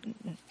have to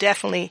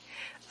definitely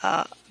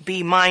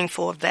be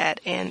mindful of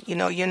that. And,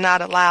 you're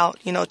not allowed,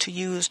 to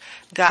use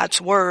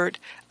God's word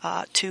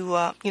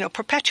to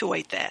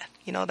perpetuate that.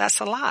 That's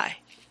a lie.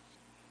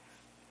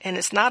 And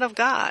it's not of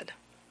God.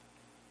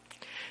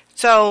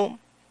 So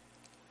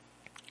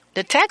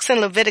the text in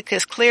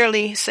Leviticus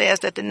clearly says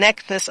that the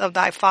nakedness of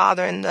thy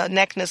father and the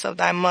nakedness of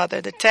thy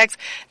mother. The text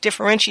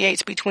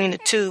differentiates between the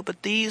two, but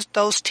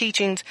those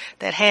teachings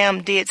that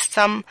Ham did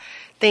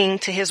something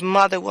to his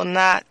mother will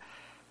not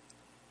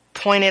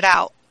point it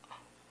out.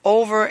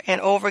 Over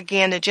and over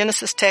again, the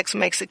Genesis text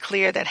makes it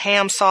clear that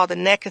Ham saw the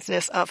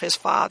nakedness of his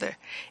father.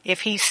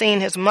 If he'd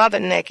seen his mother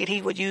naked,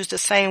 he would use the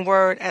same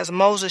word as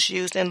Moses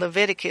used in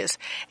Leviticus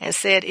and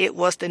said it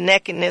was the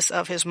nakedness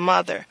of his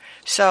mother.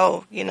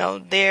 So,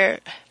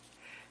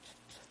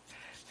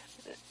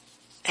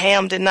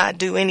 Ham did not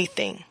do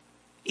anything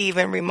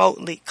even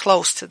remotely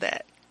close to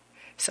that.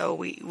 So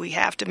we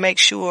have to make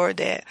sure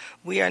that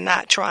we are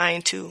not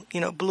trying to,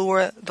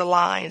 blur the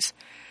lines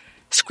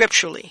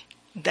scripturally.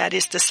 That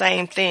is the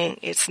same thing.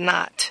 It's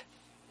not.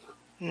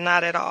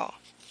 Not at all.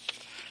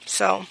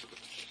 So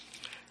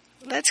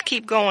let's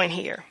keep going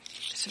here.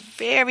 It's a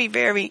very,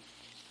 very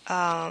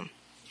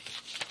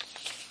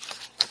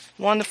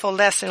wonderful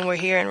lesson we're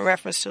here in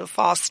reference to the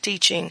false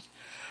teaching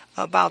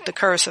about the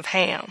curse of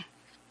Ham.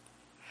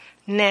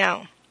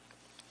 Now,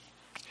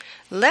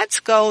 let's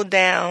go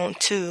down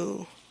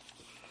to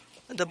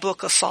the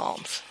book of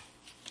Psalms.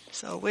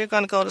 So we're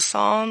going to go to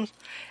Psalms,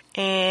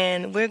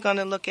 and we're going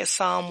to look at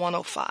Psalm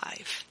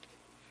 105.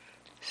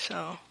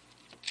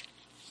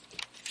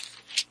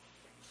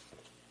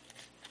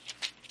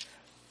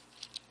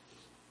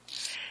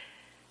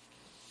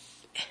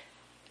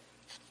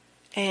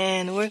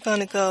 And we're going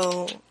to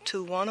go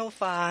to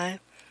 105,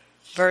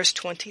 verse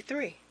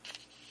 23.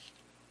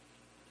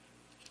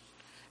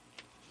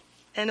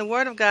 And the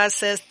word of God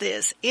says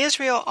this: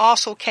 Israel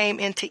also came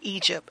into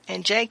Egypt,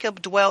 and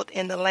Jacob dwelt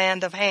in the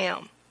land of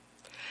Ham.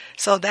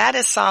 So that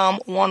is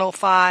Psalm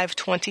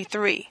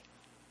 105:23.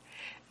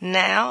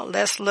 Now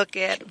let's look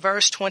at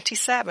verse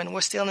 27.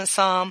 We're still in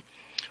Psalm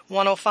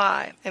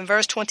 105. And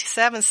verse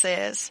 27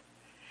 says,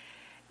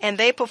 and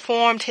they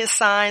performed his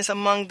signs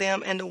among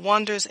them and the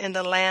wonders in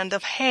the land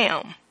of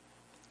Ham.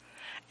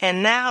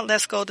 And now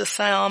let's go to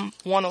Psalm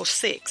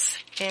 106.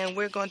 And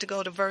we're going to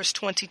go to verse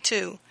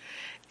 22.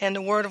 And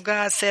the word of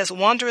God says,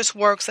 wondrous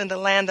works in the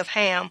land of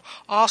Ham,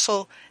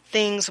 also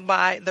things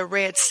by the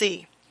Red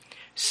Sea.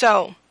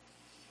 So,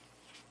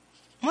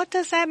 what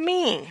does that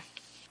mean?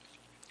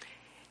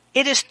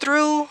 It is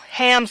through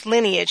Ham's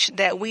lineage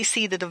that we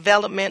see the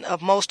development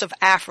of most of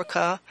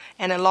Africa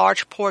and a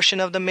large portion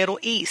of the Middle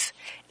East,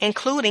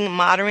 including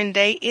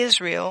modern-day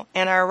Israel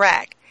and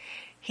Iraq.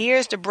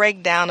 Here's the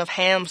breakdown of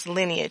Ham's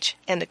lineage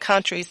and the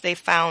countries they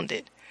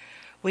founded.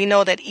 We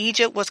know that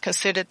Egypt was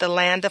considered the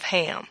land of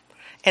Ham.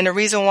 And the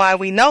reason why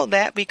we know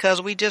that, because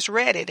we just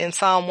read it in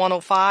Psalm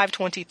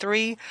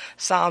 105:23,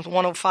 Psalms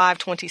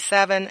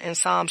 105:27, and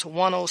Psalms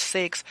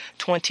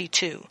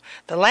 106:22.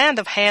 The land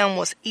of Ham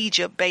was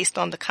Egypt based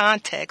on the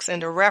context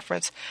and the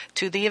reference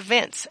to the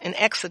events in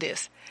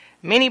Exodus.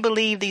 Many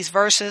believe these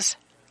verses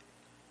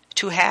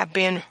to have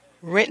been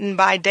written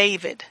by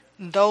David,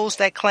 those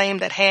that claim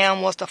that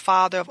Ham was the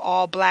father of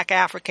all black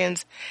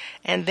Africans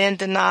and then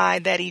deny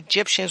that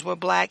Egyptians were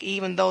black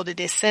even though they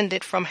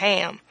descended from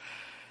Ham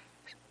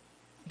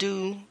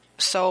do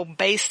so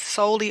based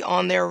solely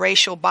on their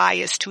racial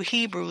bias to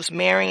Hebrews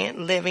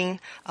marrying, living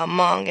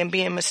among, and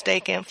being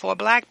mistaken for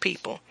black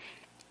people.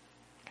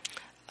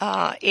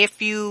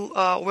 If you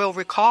will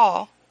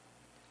recall,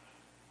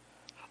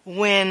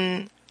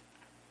 when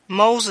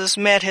Moses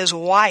met his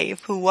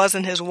wife, who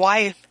wasn't his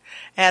wife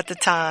at the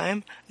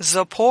time,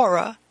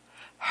 Zipporah,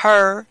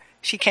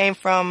 she came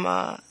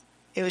from,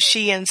 it was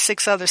she and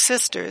 6 other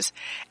sisters,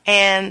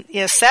 and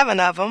 7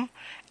 of them,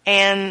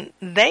 and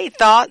they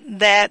thought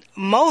that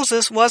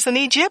Moses was an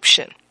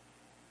Egyptian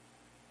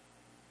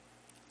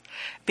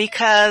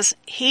because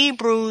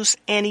Hebrews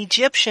and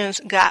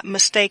Egyptians got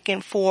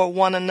mistaken for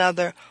one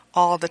another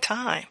all the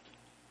time.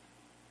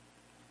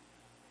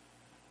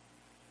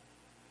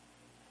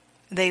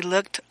 They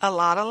looked a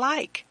lot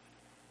alike.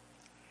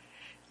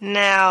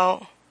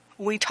 Now,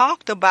 we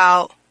talked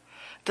about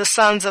the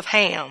sons of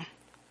Ham.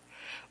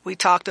 We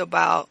talked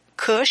about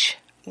Cush,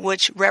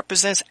 which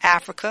represents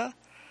Africa,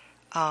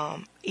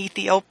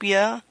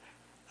 Ethiopia,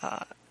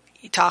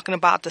 you're talking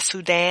about the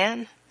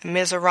Sudan,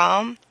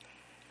 Mizoram,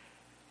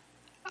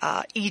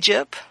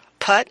 Egypt,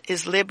 Put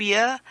is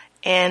Libya,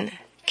 and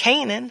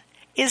Canaan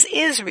is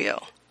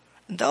Israel.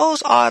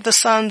 Those are the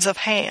sons of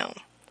Ham.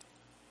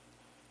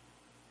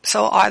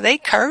 So are they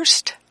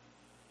cursed?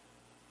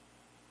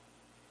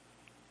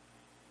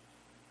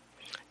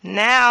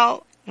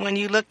 Now, when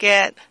you look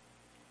at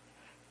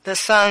the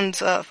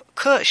sons of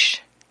Cush,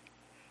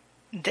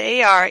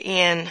 they are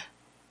in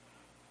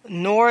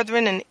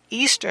northern and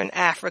eastern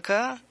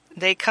Africa.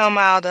 They come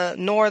out of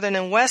northern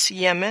and west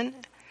Yemen.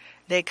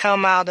 They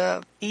come out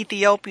of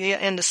Ethiopia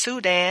and the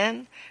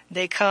Sudan.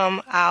 They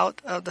come out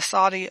of the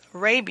Saudi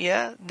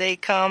Arabia. They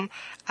come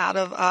out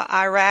of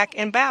Iraq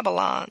and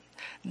Babylon.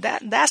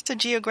 That's the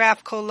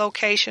geographical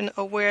location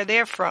of where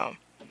they're from.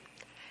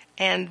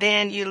 And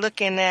then you're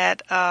looking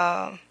at,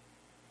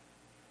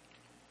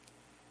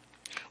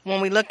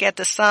 when we look at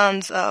the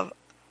sons of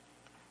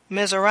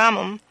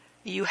Mizoram,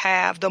 you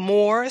have the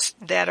Moors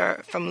that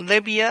are from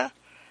Libya.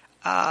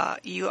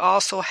 You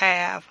also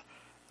have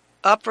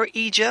Upper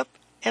Egypt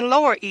and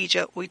Lower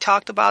Egypt. We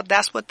talked about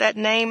that's what that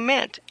name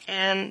meant.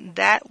 And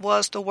that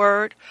was the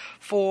word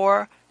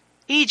for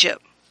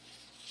Egypt.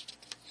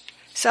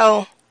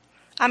 So,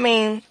 I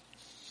mean,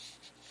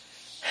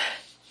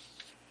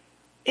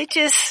 it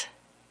just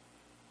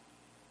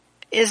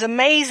is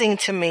amazing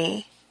to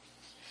me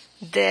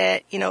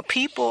that,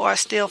 people are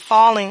still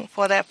falling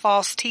for that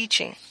false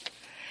teaching.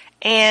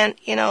 And,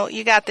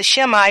 you got the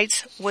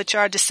Shemites, which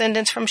are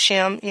descendants from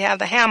Shem. You have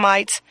the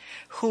Hamites,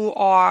 who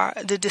are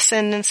the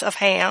descendants of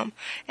Ham.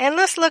 And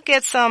let's look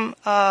at some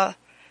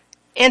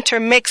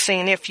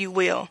intermixing, if you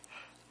will.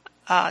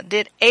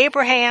 Did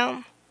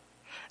Abraham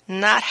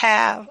not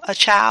have a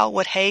child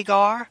with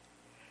Hagar?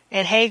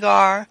 And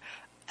Hagar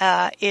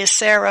is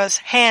Sarah's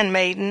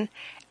handmaiden,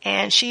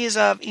 and she is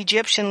of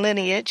Egyptian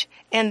lineage,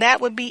 and that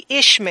would be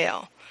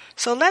Ishmael.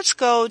 So let's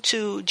go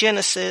to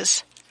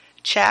Genesis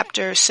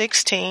chapter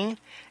 16,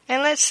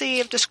 and let's see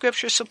if the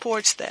scripture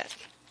supports that.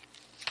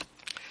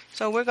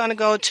 So we're going to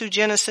go to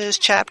Genesis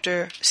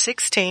chapter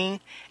 16,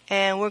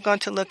 and we're going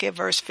to look at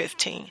verse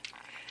 15,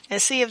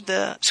 and see if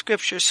the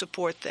scriptures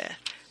support that.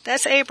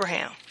 That's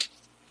Abraham.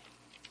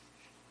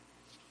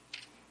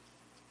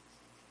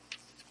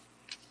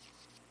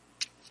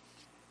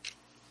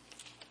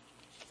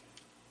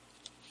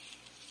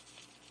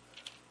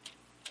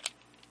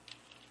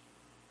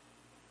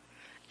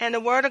 And the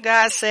word of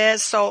God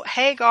says, so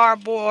Hagar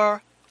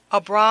bore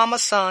Abram a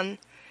son,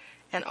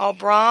 and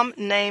Abram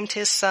named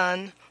his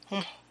son,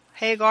 whom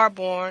Hagar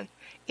born,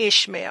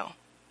 Ishmael.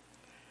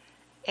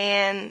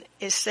 And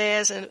it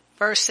says in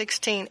verse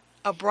 16,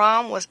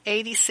 Abram was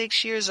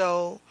 86 years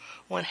old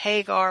when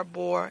Hagar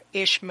bore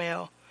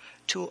Ishmael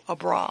to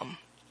Abram.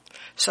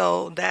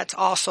 So that's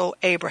also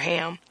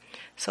Abraham.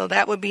 So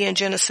that would be in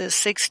Genesis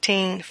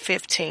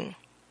 16:15.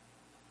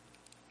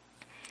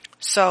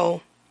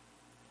 So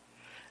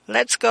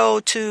let's go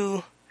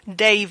to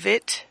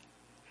David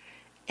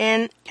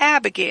and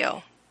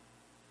Abigail.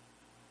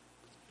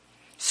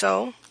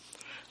 So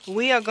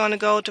we are going to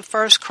go to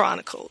 1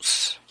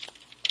 Chronicles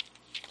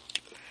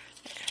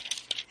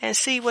and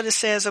see what it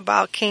says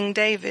about King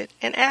David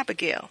and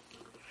Abigail.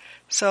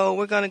 So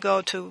we're going to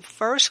go to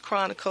 1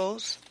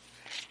 Chronicles.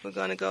 We're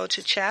going to go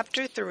to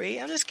chapter 3.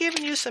 I'm just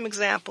giving you some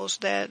examples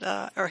that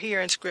are here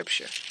in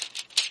Scripture.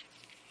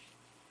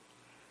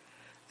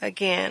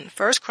 Again,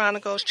 1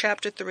 Chronicles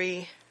chapter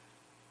 3.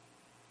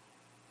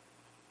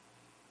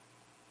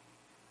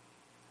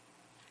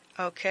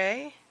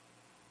 Okay.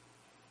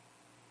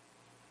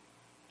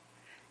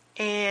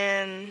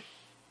 And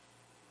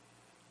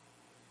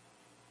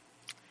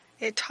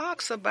it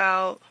talks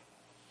about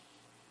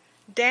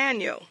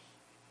Daniel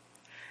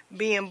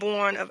being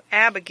born of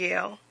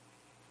Abigail,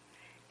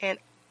 and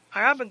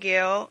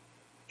Abigail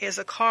is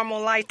a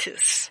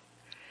Carmelitess,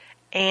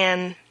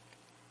 and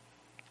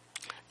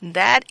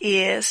that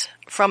is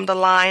from the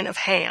line of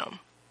Ham.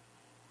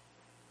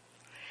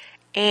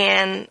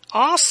 And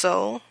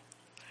also,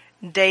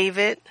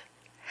 David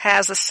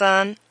has a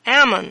son,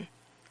 Ammon,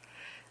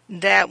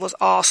 that was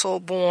also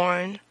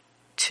born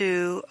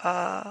to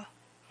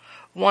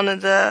one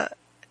of the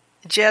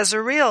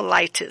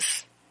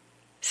Jezreelites.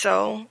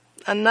 So,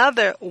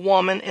 another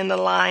woman in the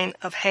line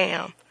of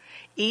Ham.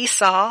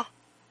 Esau,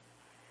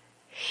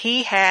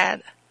 he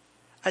had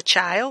a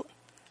child,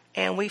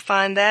 and we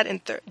find that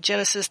in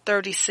Genesis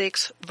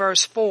 36,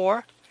 verse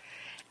 4,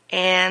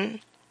 and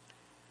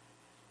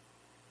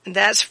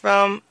that's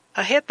from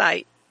a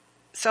Hittite.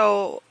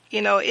 So,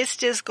 it's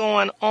just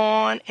going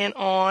on and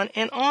on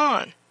and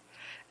on.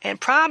 And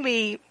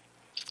probably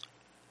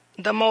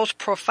the most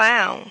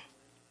profound,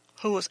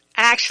 who was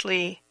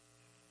actually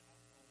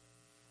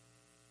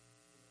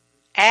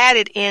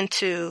added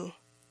into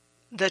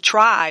the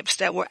tribes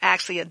that were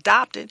actually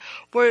adopted,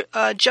 were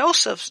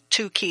Joseph's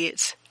two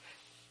kids,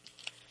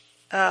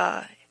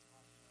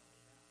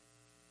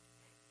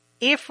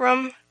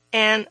 Ephraim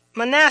and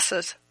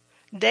Manasseh.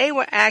 They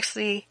were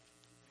actually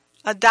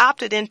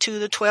adopted into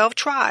the 12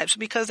 tribes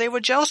because they were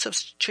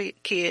Joseph's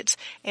kids.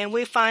 And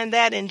we find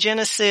that in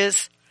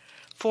Genesis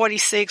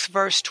 46,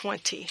 verse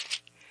 20.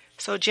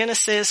 So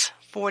Genesis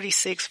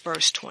 46,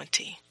 verse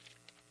 20.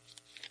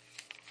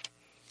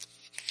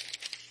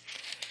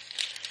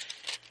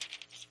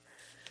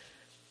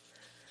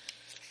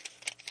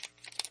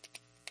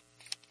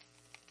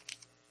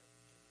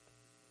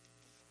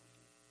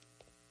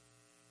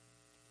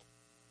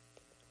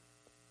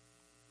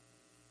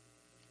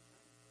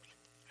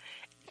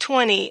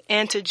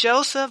 And to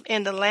Joseph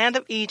in the land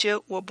of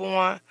Egypt were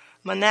born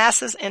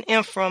Manasseh and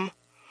Ephraim,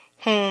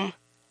 whom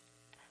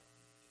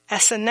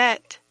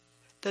Asenath,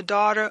 the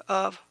daughter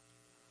of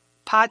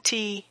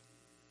Potiphera,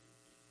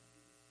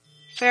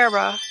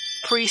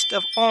 priest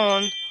of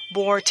On,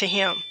 bore to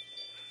him.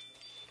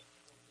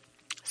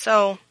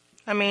 So,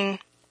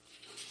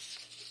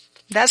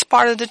 that's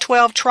part of the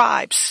 12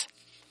 tribes.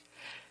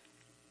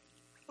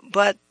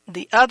 But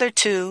the other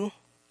two,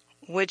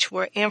 which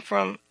were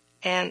Ephraim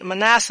and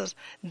Manasseh,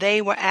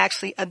 they were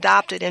actually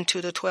adopted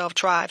into the 12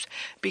 tribes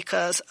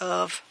because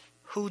of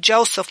who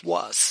Joseph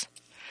was.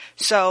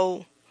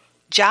 So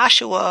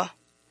Joshua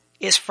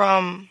is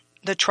from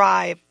the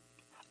tribe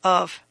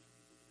of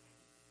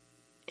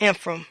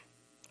Ephraim.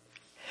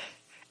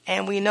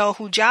 And we know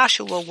who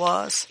Joshua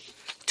was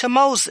to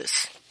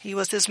Moses. He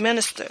was his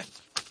minister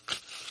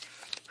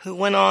who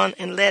went on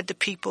and led the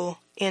people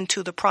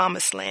into the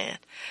promised land.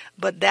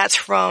 But that's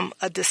from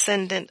a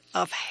descendant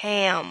of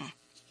Ham.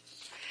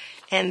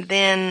 And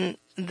then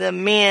the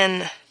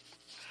men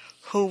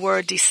who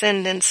were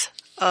descendants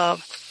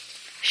of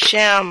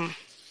Shem,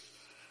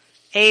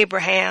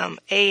 Abraham,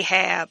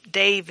 Ahab,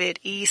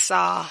 David,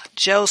 Esau,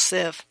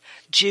 Joseph,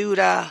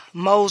 Judah,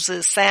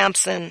 Moses,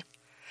 Samson,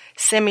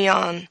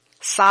 Simeon,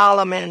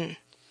 Solomon.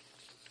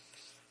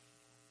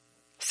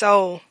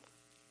 So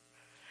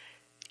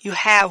you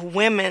have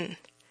women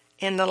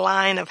in the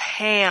line of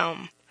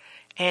Ham,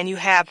 and you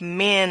have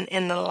men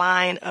in the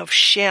line of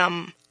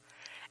Shem,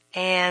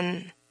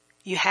 and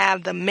you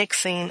have the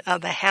mixing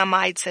of the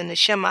Hamites and the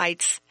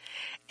Shemites,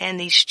 and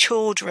these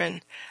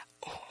children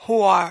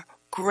who are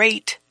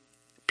great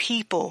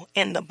people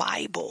in the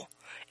Bible,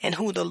 and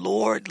who the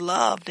Lord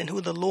loved and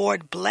who the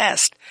Lord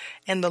blessed,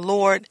 and the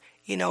Lord,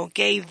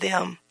 gave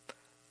them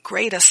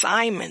great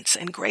assignments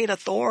and great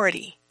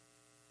authority.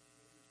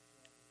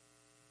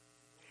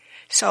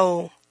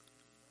 So,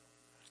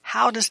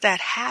 how does that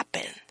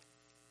happen?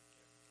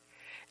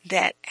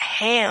 That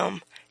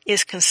Ham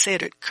is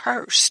considered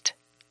cursed.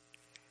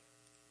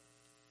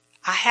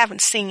 I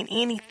haven't seen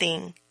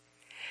anything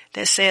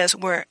that says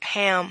where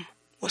Ham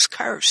was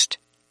cursed.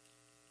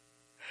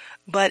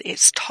 But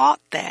it's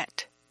taught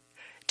that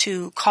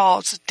to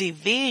cause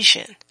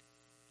division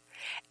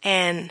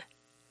and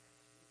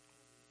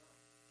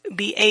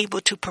be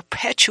able to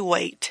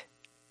perpetuate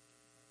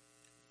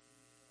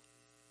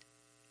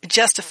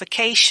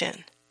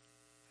justification,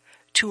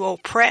 to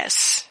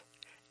oppress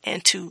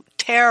and to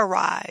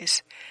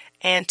terrorize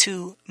and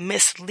to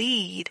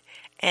mislead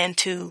and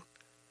to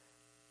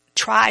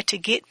try to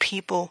get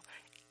people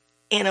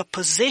in a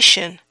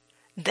position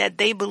that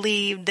they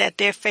believe that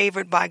they're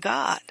favored by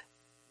God.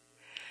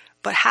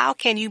 But how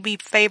can you be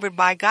favored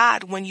by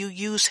God when you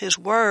use His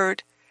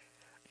word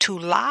to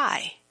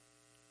lie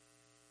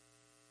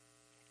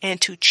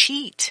and to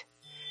cheat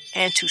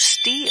and to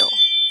steal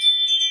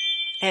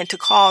and to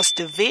cause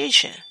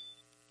division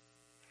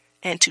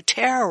and to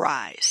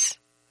terrorize?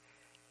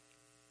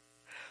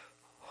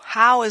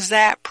 How is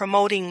that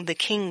promoting the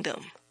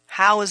kingdom?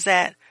 How is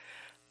that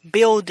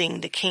building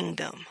the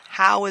kingdom?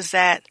 How is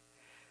that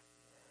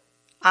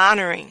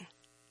honoring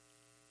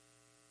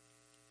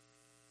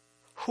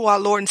who our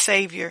Lord and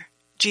Savior,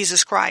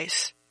 Jesus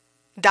Christ,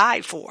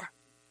 died for?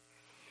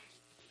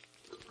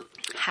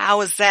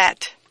 How is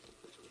that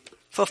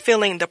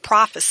fulfilling the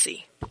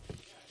prophecy?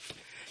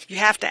 You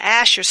have to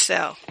ask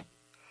yourself,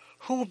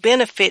 who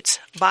benefits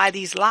by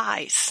these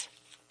lies?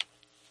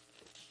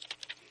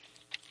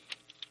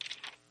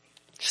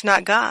 It's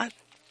not God.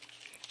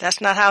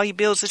 That's not how He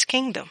builds His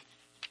kingdom.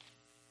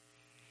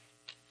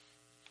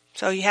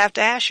 So you have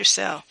to ask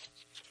yourself,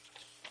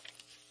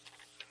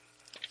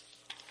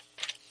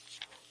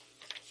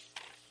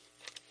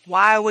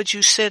 why would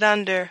you sit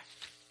under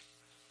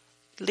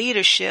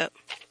leadership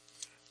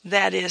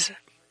that is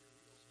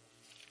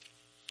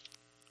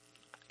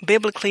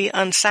biblically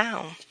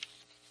unsound?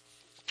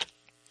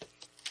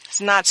 It's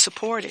not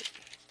supported.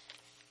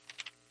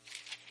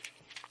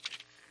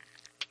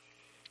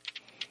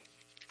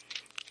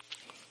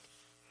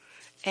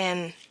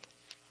 And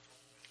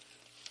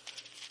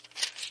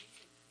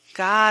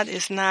God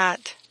is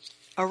not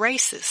a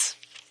racist.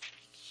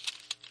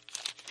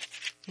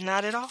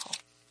 Not at all.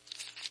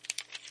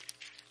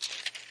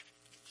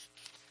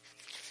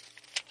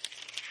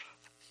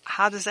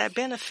 How does that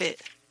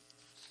benefit?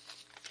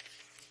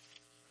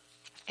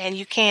 And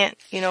you can't,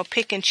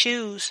 pick and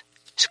choose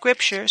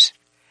scriptures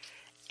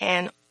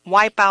and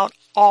wipe out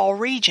all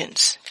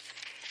regions.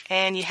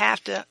 And you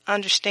have to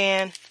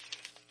understand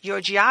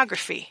your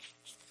geography.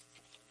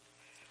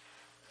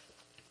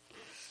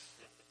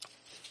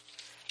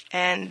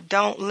 And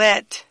don't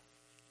let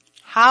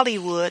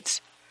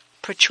Hollywood's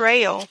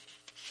portrayal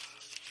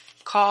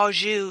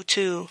cause you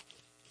to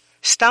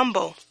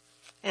stumble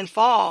and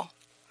fall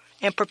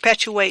and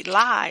perpetuate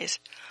lies.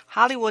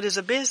 Hollywood is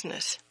a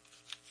business.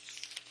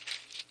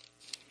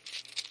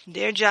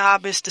 Their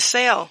job is to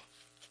sell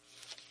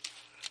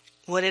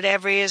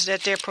whatever it is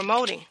that they're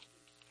promoting.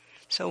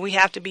 So we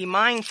have to be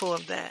mindful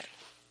of that.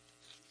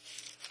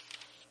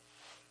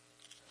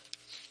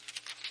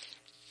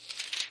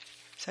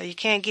 So you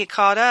can't get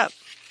caught up.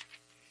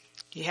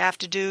 You have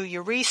to do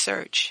your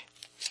research.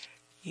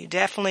 You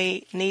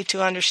definitely need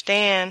to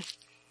understand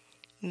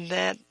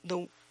that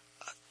the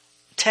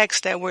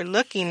text that we're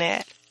looking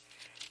at,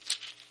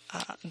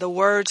 the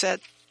words at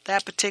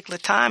that particular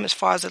time as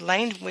far as the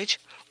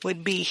language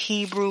would be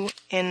Hebrew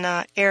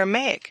and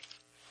Aramaic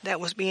that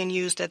was being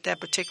used at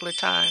that particular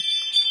time.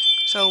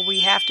 So we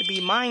have to be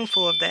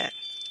mindful of that.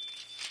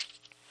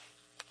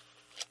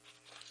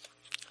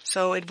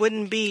 So it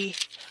wouldn't be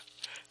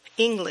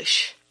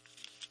English.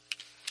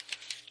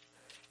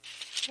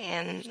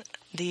 And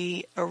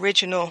the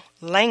original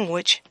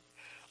language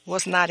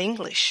was not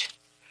English.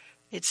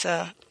 It's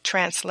a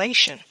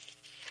translation.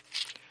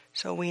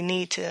 So we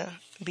need to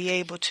be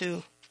able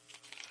to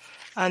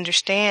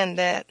understand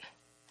that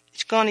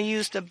it's going to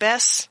use the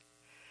best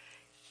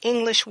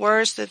English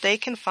words that they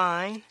can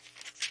find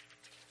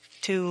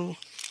to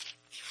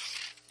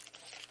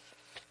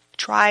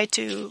try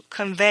to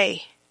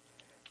convey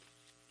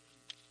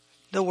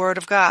the Word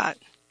of God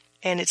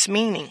and its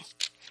meaning.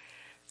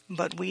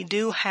 But we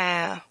do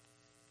have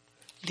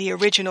the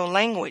original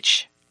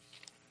language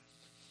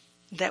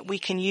that we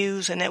can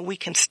use and that we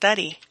can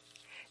study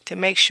to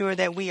make sure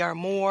that we are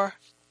more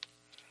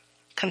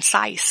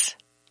concise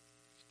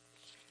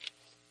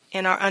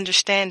in our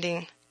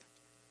understanding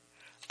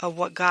of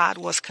what God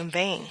was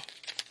conveying.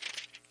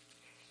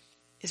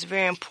 It's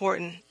very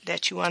important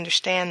that you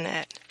understand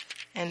that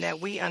and that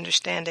we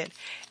understand it.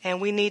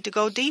 And we need to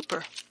go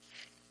deeper.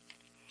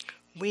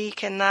 We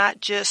cannot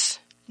just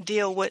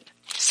deal with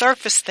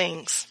surface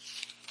things.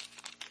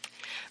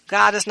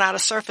 God is not a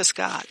surface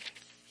God.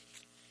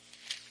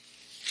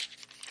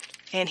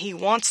 And He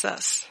wants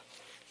us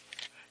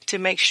to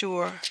make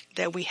sure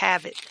that we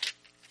have it.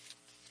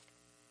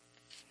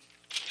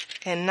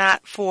 And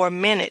not for a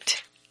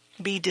minute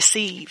be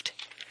deceived.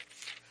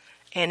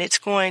 And it's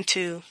going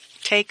to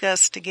take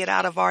us to get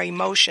out of our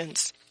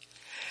emotions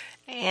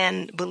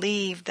and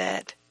believe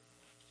that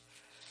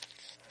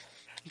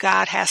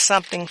God has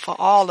something for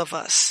all of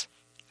us.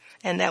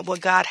 And that what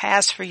God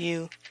has for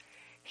you,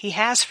 He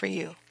has for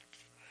you.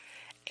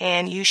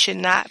 And you should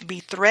not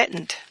be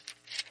threatened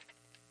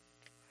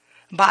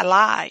by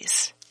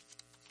lies.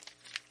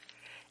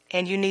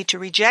 And you need to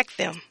reject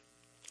them.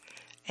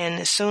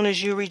 And as soon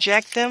as you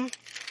reject them,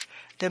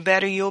 the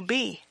better you'll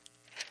be.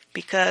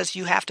 Because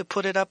you have to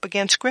put it up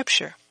against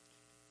Scripture.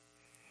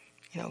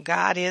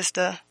 God is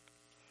the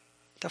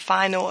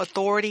final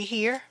authority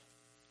here.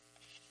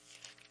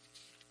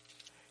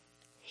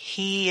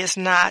 He is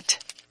not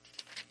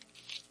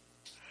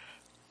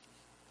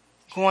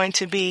going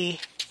to be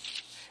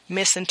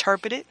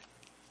misinterpreted.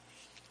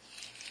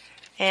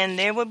 And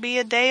there will be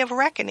a day of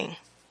reckoning.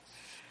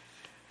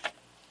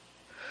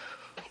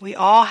 We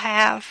all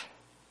have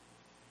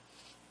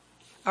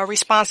a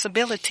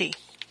responsibility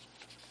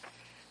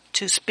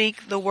to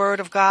speak the Word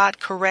of God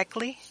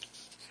correctly,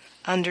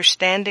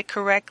 understand it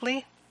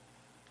correctly,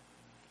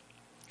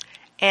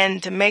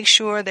 and to make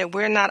sure that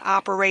we're not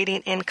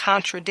operating in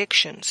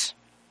contradictions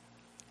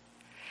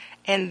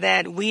and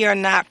that we are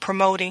not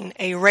promoting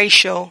a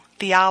racial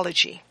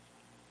theology.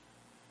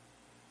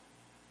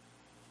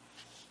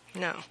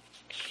 No.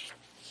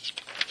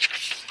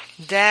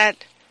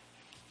 That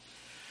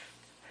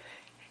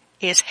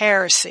is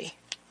heresy.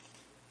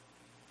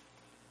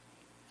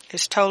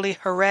 It's totally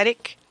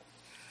heretic.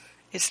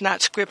 It's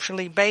not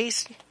scripturally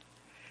based.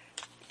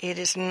 It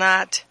is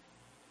not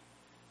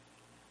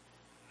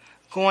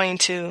going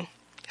to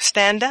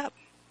stand up.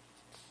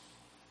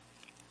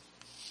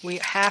 We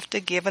have to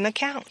give an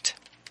account.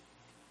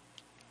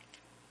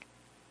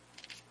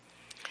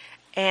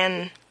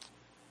 And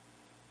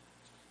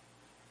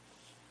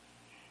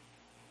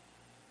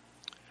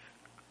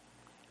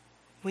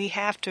we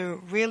have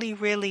to really,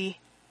 really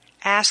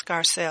ask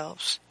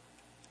ourselves,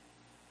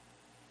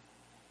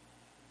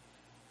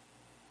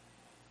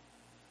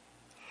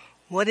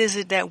 what is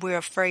it that we're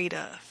afraid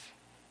of?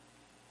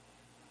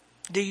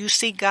 Do you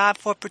seek God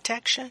for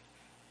protection?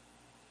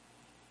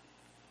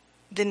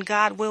 Then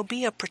God will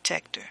be a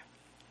protector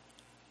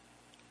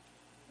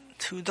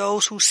to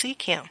those who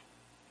seek Him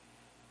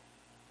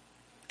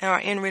and are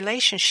in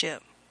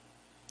relationship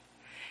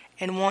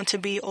and want to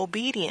be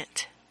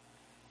obedient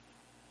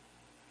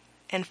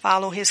and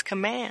follow His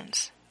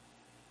commands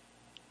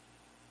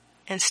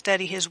and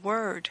study His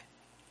word.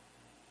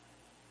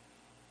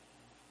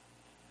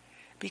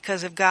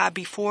 Because if God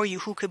be for you,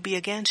 who could be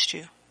against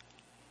you?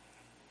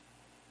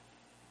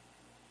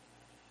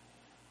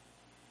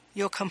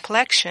 Your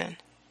complexion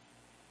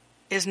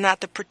is not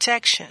the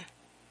protection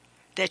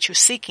that you're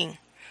seeking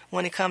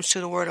when it comes to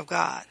the Word of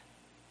God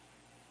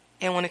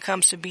and when it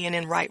comes to being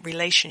in right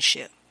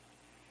relationship.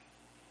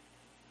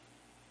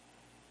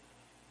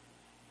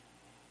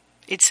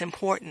 It's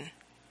important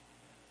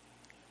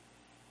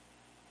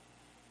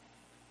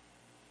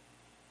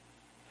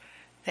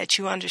that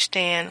you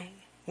understand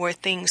where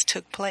things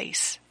took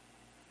place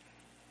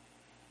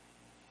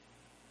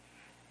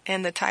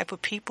and the type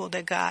of people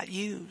that God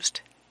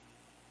used.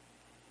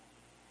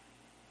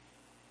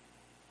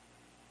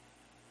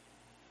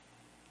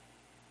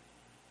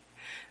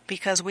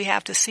 Because we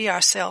have to see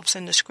ourselves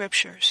in the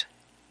scriptures.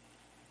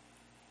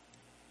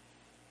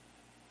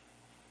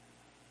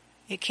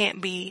 It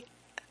can't be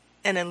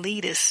an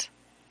elitist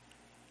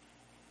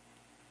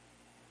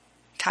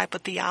type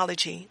of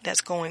theology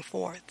that's going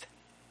forth.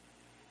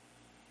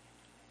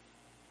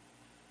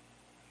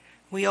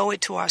 We owe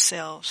it to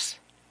ourselves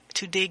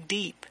to dig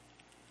deep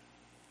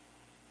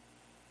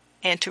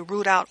and to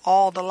root out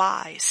all the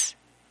lies,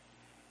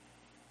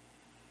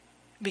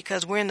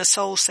 because we're in the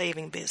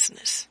soul-saving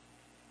business.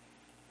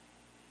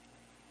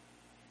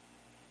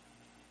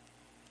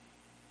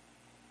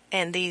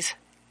 And these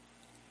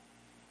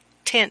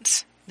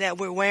tents that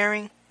we're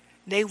wearing,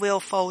 they will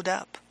fold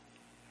up.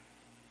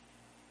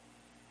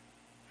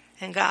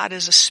 And God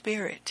is a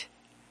spirit.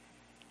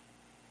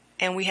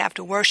 And we have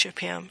to worship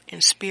Him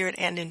in spirit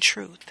and in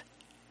truth.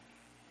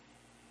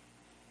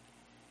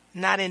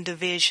 Not in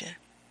division.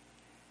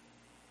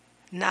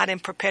 Not in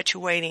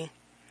perpetuating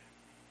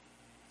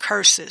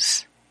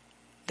curses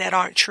that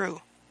aren't true.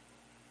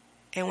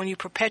 And when you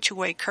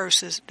perpetuate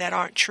curses that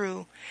aren't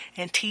true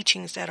and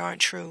teachings that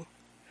aren't true,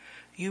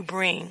 you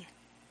bring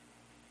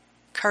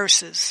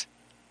curses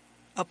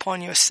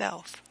upon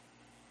yourself.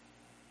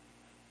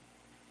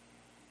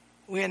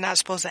 We are not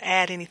supposed to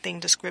add anything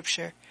to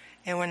Scripture,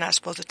 and we're not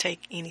supposed to take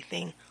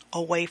anything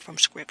away from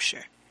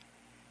Scripture.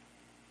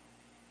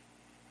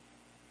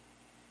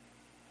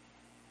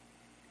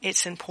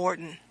 It's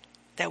important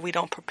that we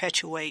don't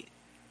perpetuate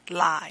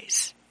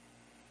lies.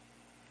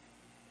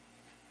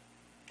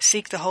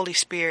 Seek the Holy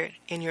Spirit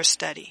in your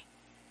study.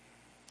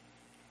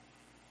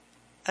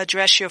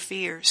 Address your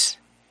fears.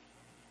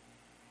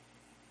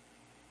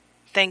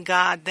 Thank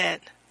God that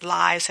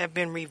lies have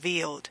been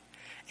revealed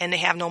and they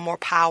have no more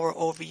power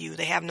over you.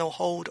 They have no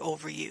hold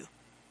over you.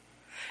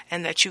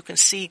 And that you can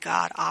see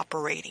God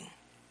operating.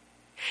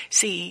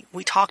 See,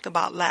 we talked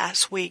about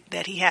last week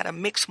that He had a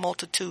mixed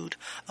multitude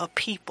of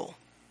people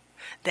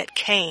that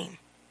came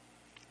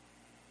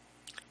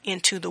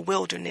into the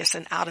wilderness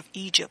and out of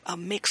Egypt, a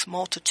mixed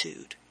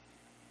multitude.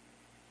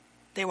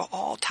 They were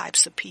all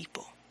types of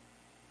people.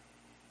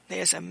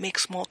 There's a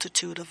mixed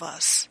multitude of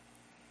us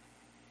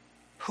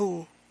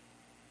who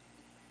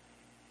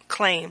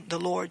claim the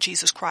Lord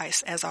Jesus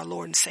Christ as our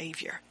Lord and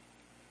Savior.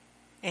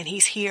 And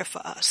He's here for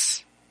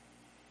us.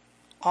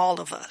 All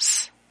of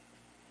us.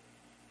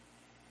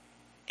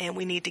 And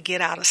we need to get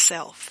out of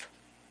self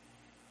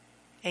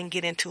and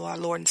get into our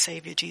Lord and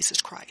Savior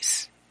Jesus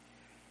Christ.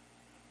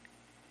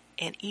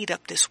 And eat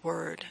up this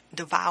word.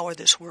 Devour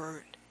this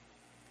word.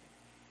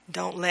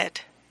 Don't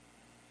let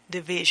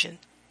division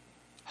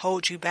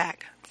hold you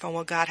back from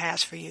what God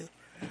has for you.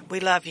 We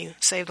love you.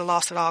 Save the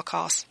lost at all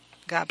costs.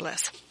 God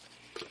bless.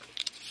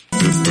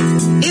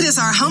 It is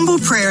our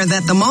humble prayer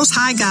that the Most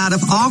High God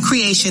of all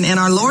creation and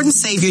our Lord and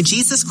Savior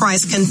Jesus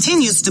Christ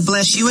continues to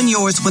bless you and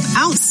yours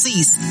without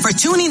cease for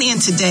tuning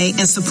in today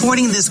and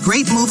supporting this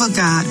great move of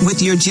God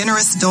with your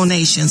generous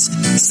donations.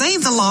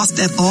 Save the Lost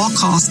at All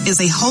Costs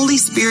is a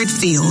Holy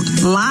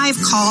Spirit-filled, live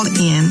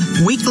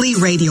called-in weekly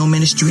radio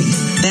ministry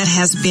that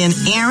has been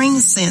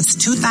airing since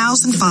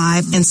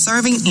 2005 and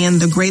serving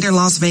in the greater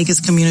Las Vegas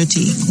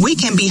community. We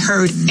can be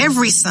heard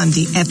every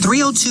Sunday at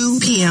 3:02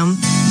 p.m.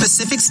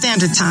 Pacific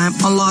Standard Time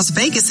on Las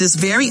Vegas Vegas's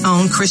very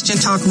own Christian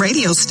talk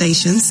radio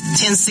stations,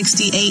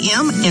 1060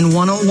 AM and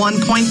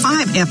 101.5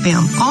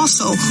 FM.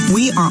 Also,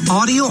 we are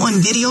audio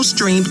and video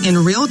streamed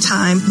in real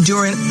time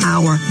during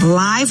our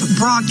live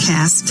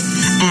broadcast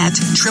at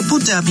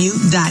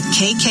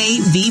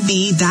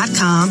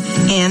www.kkvv.com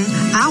and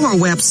our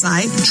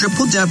website,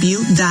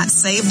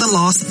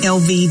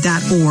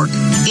 www.savethelostlv.org.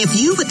 If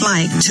you would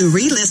like to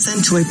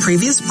re-listen to a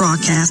previous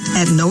broadcast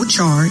at no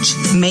charge,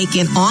 make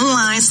an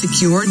online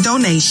secure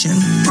donation,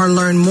 or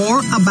learn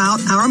more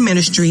about our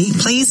ministry,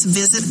 please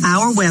visit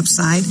our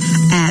website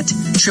at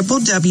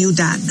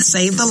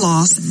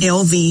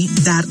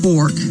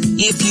www.savethelostlv.org.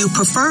 If you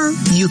prefer,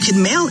 you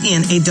can mail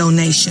in a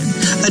donation.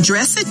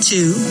 Address it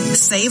to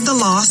Save the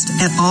Lost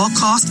at All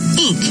Cost,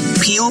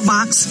 Inc., P.O.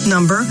 Box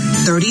number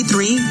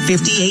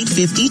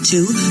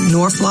 335852,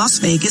 North Las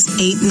Vegas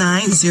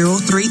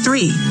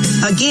 89033.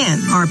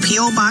 Again, our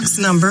P.O. Box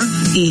number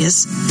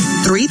is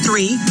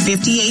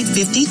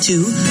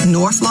 335852,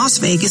 North Las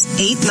Vegas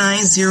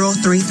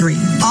 89033.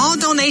 All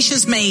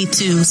donations made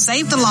to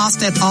Save the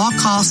Lost at All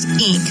Cost,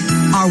 Inc.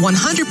 are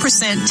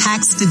 100%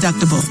 tax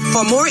deductible.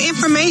 For more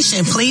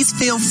information, please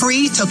feel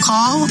free to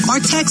call or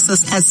text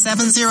us at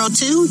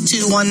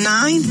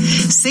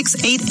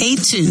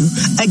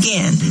 702-219-6882.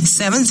 Again,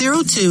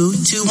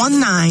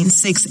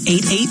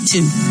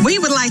 702-219-6882. We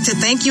would like to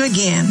thank you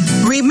again.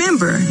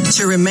 Remember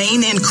to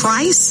remain in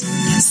Christ,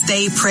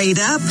 stay prayed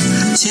up,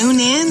 tune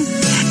in,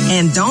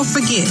 and don't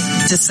forget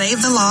to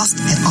save the lost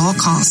at all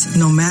costs,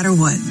 no matter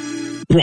what.